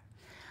feel about it.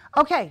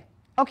 Okay.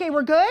 Okay,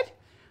 we're good?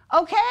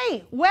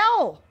 Okay.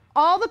 Well,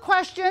 all the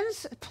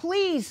questions,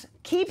 please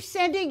keep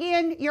sending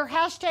in your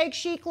hashtag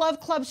Chic Love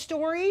Club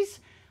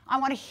stories. I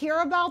want to hear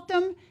about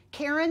them.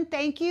 Karen,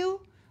 thank you.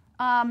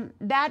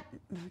 That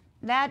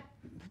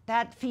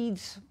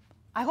feeds,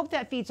 I hope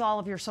that feeds all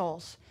of your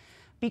souls,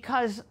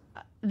 because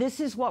this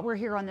is what we're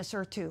here on this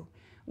earth too.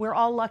 We're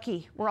all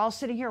lucky. We're all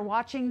sitting here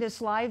watching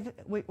this live.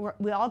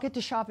 We all get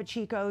to shop at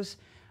Chico's.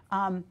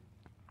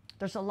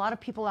 There's a lot of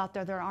people out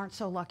there that aren't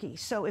so lucky.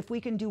 So if we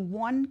can do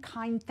one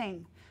kind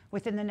thing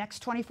within the next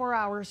 24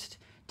 hours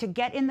to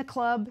get in the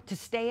club, to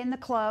stay in the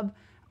club,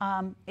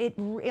 it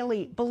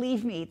really,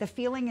 believe me, the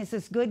feeling is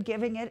as good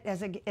giving it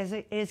as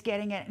it is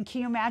getting it. And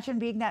can you imagine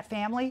being that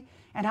family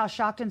and how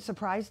shocked and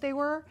surprised they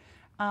were?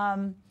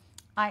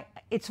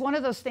 It's one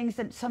of those things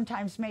that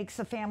sometimes makes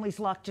a family's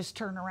luck just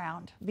turn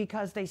around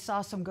because they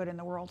saw some good in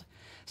the world.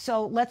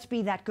 So let's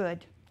be that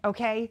good,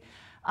 okay?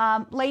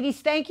 Ladies,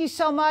 thank you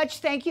so much.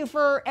 Thank you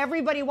for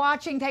everybody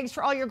watching. Thanks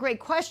for all your great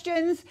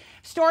questions.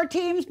 Store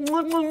teams,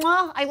 mwah, mwah,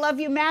 mwah. I love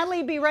you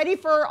madly. Be ready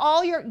for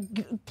all your,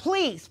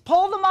 please,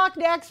 pull the mock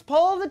necks,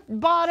 pull the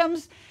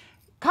bottoms.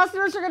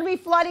 Customers are going to be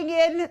flooding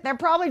in. They're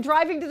probably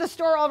driving to the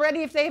store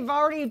already if they've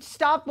already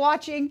stopped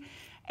watching.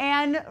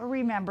 And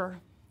remember,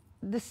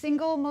 the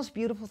single most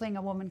beautiful thing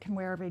a woman can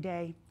wear every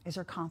day is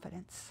her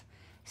confidence.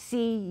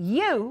 See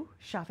you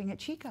shopping at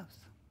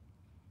Chico's.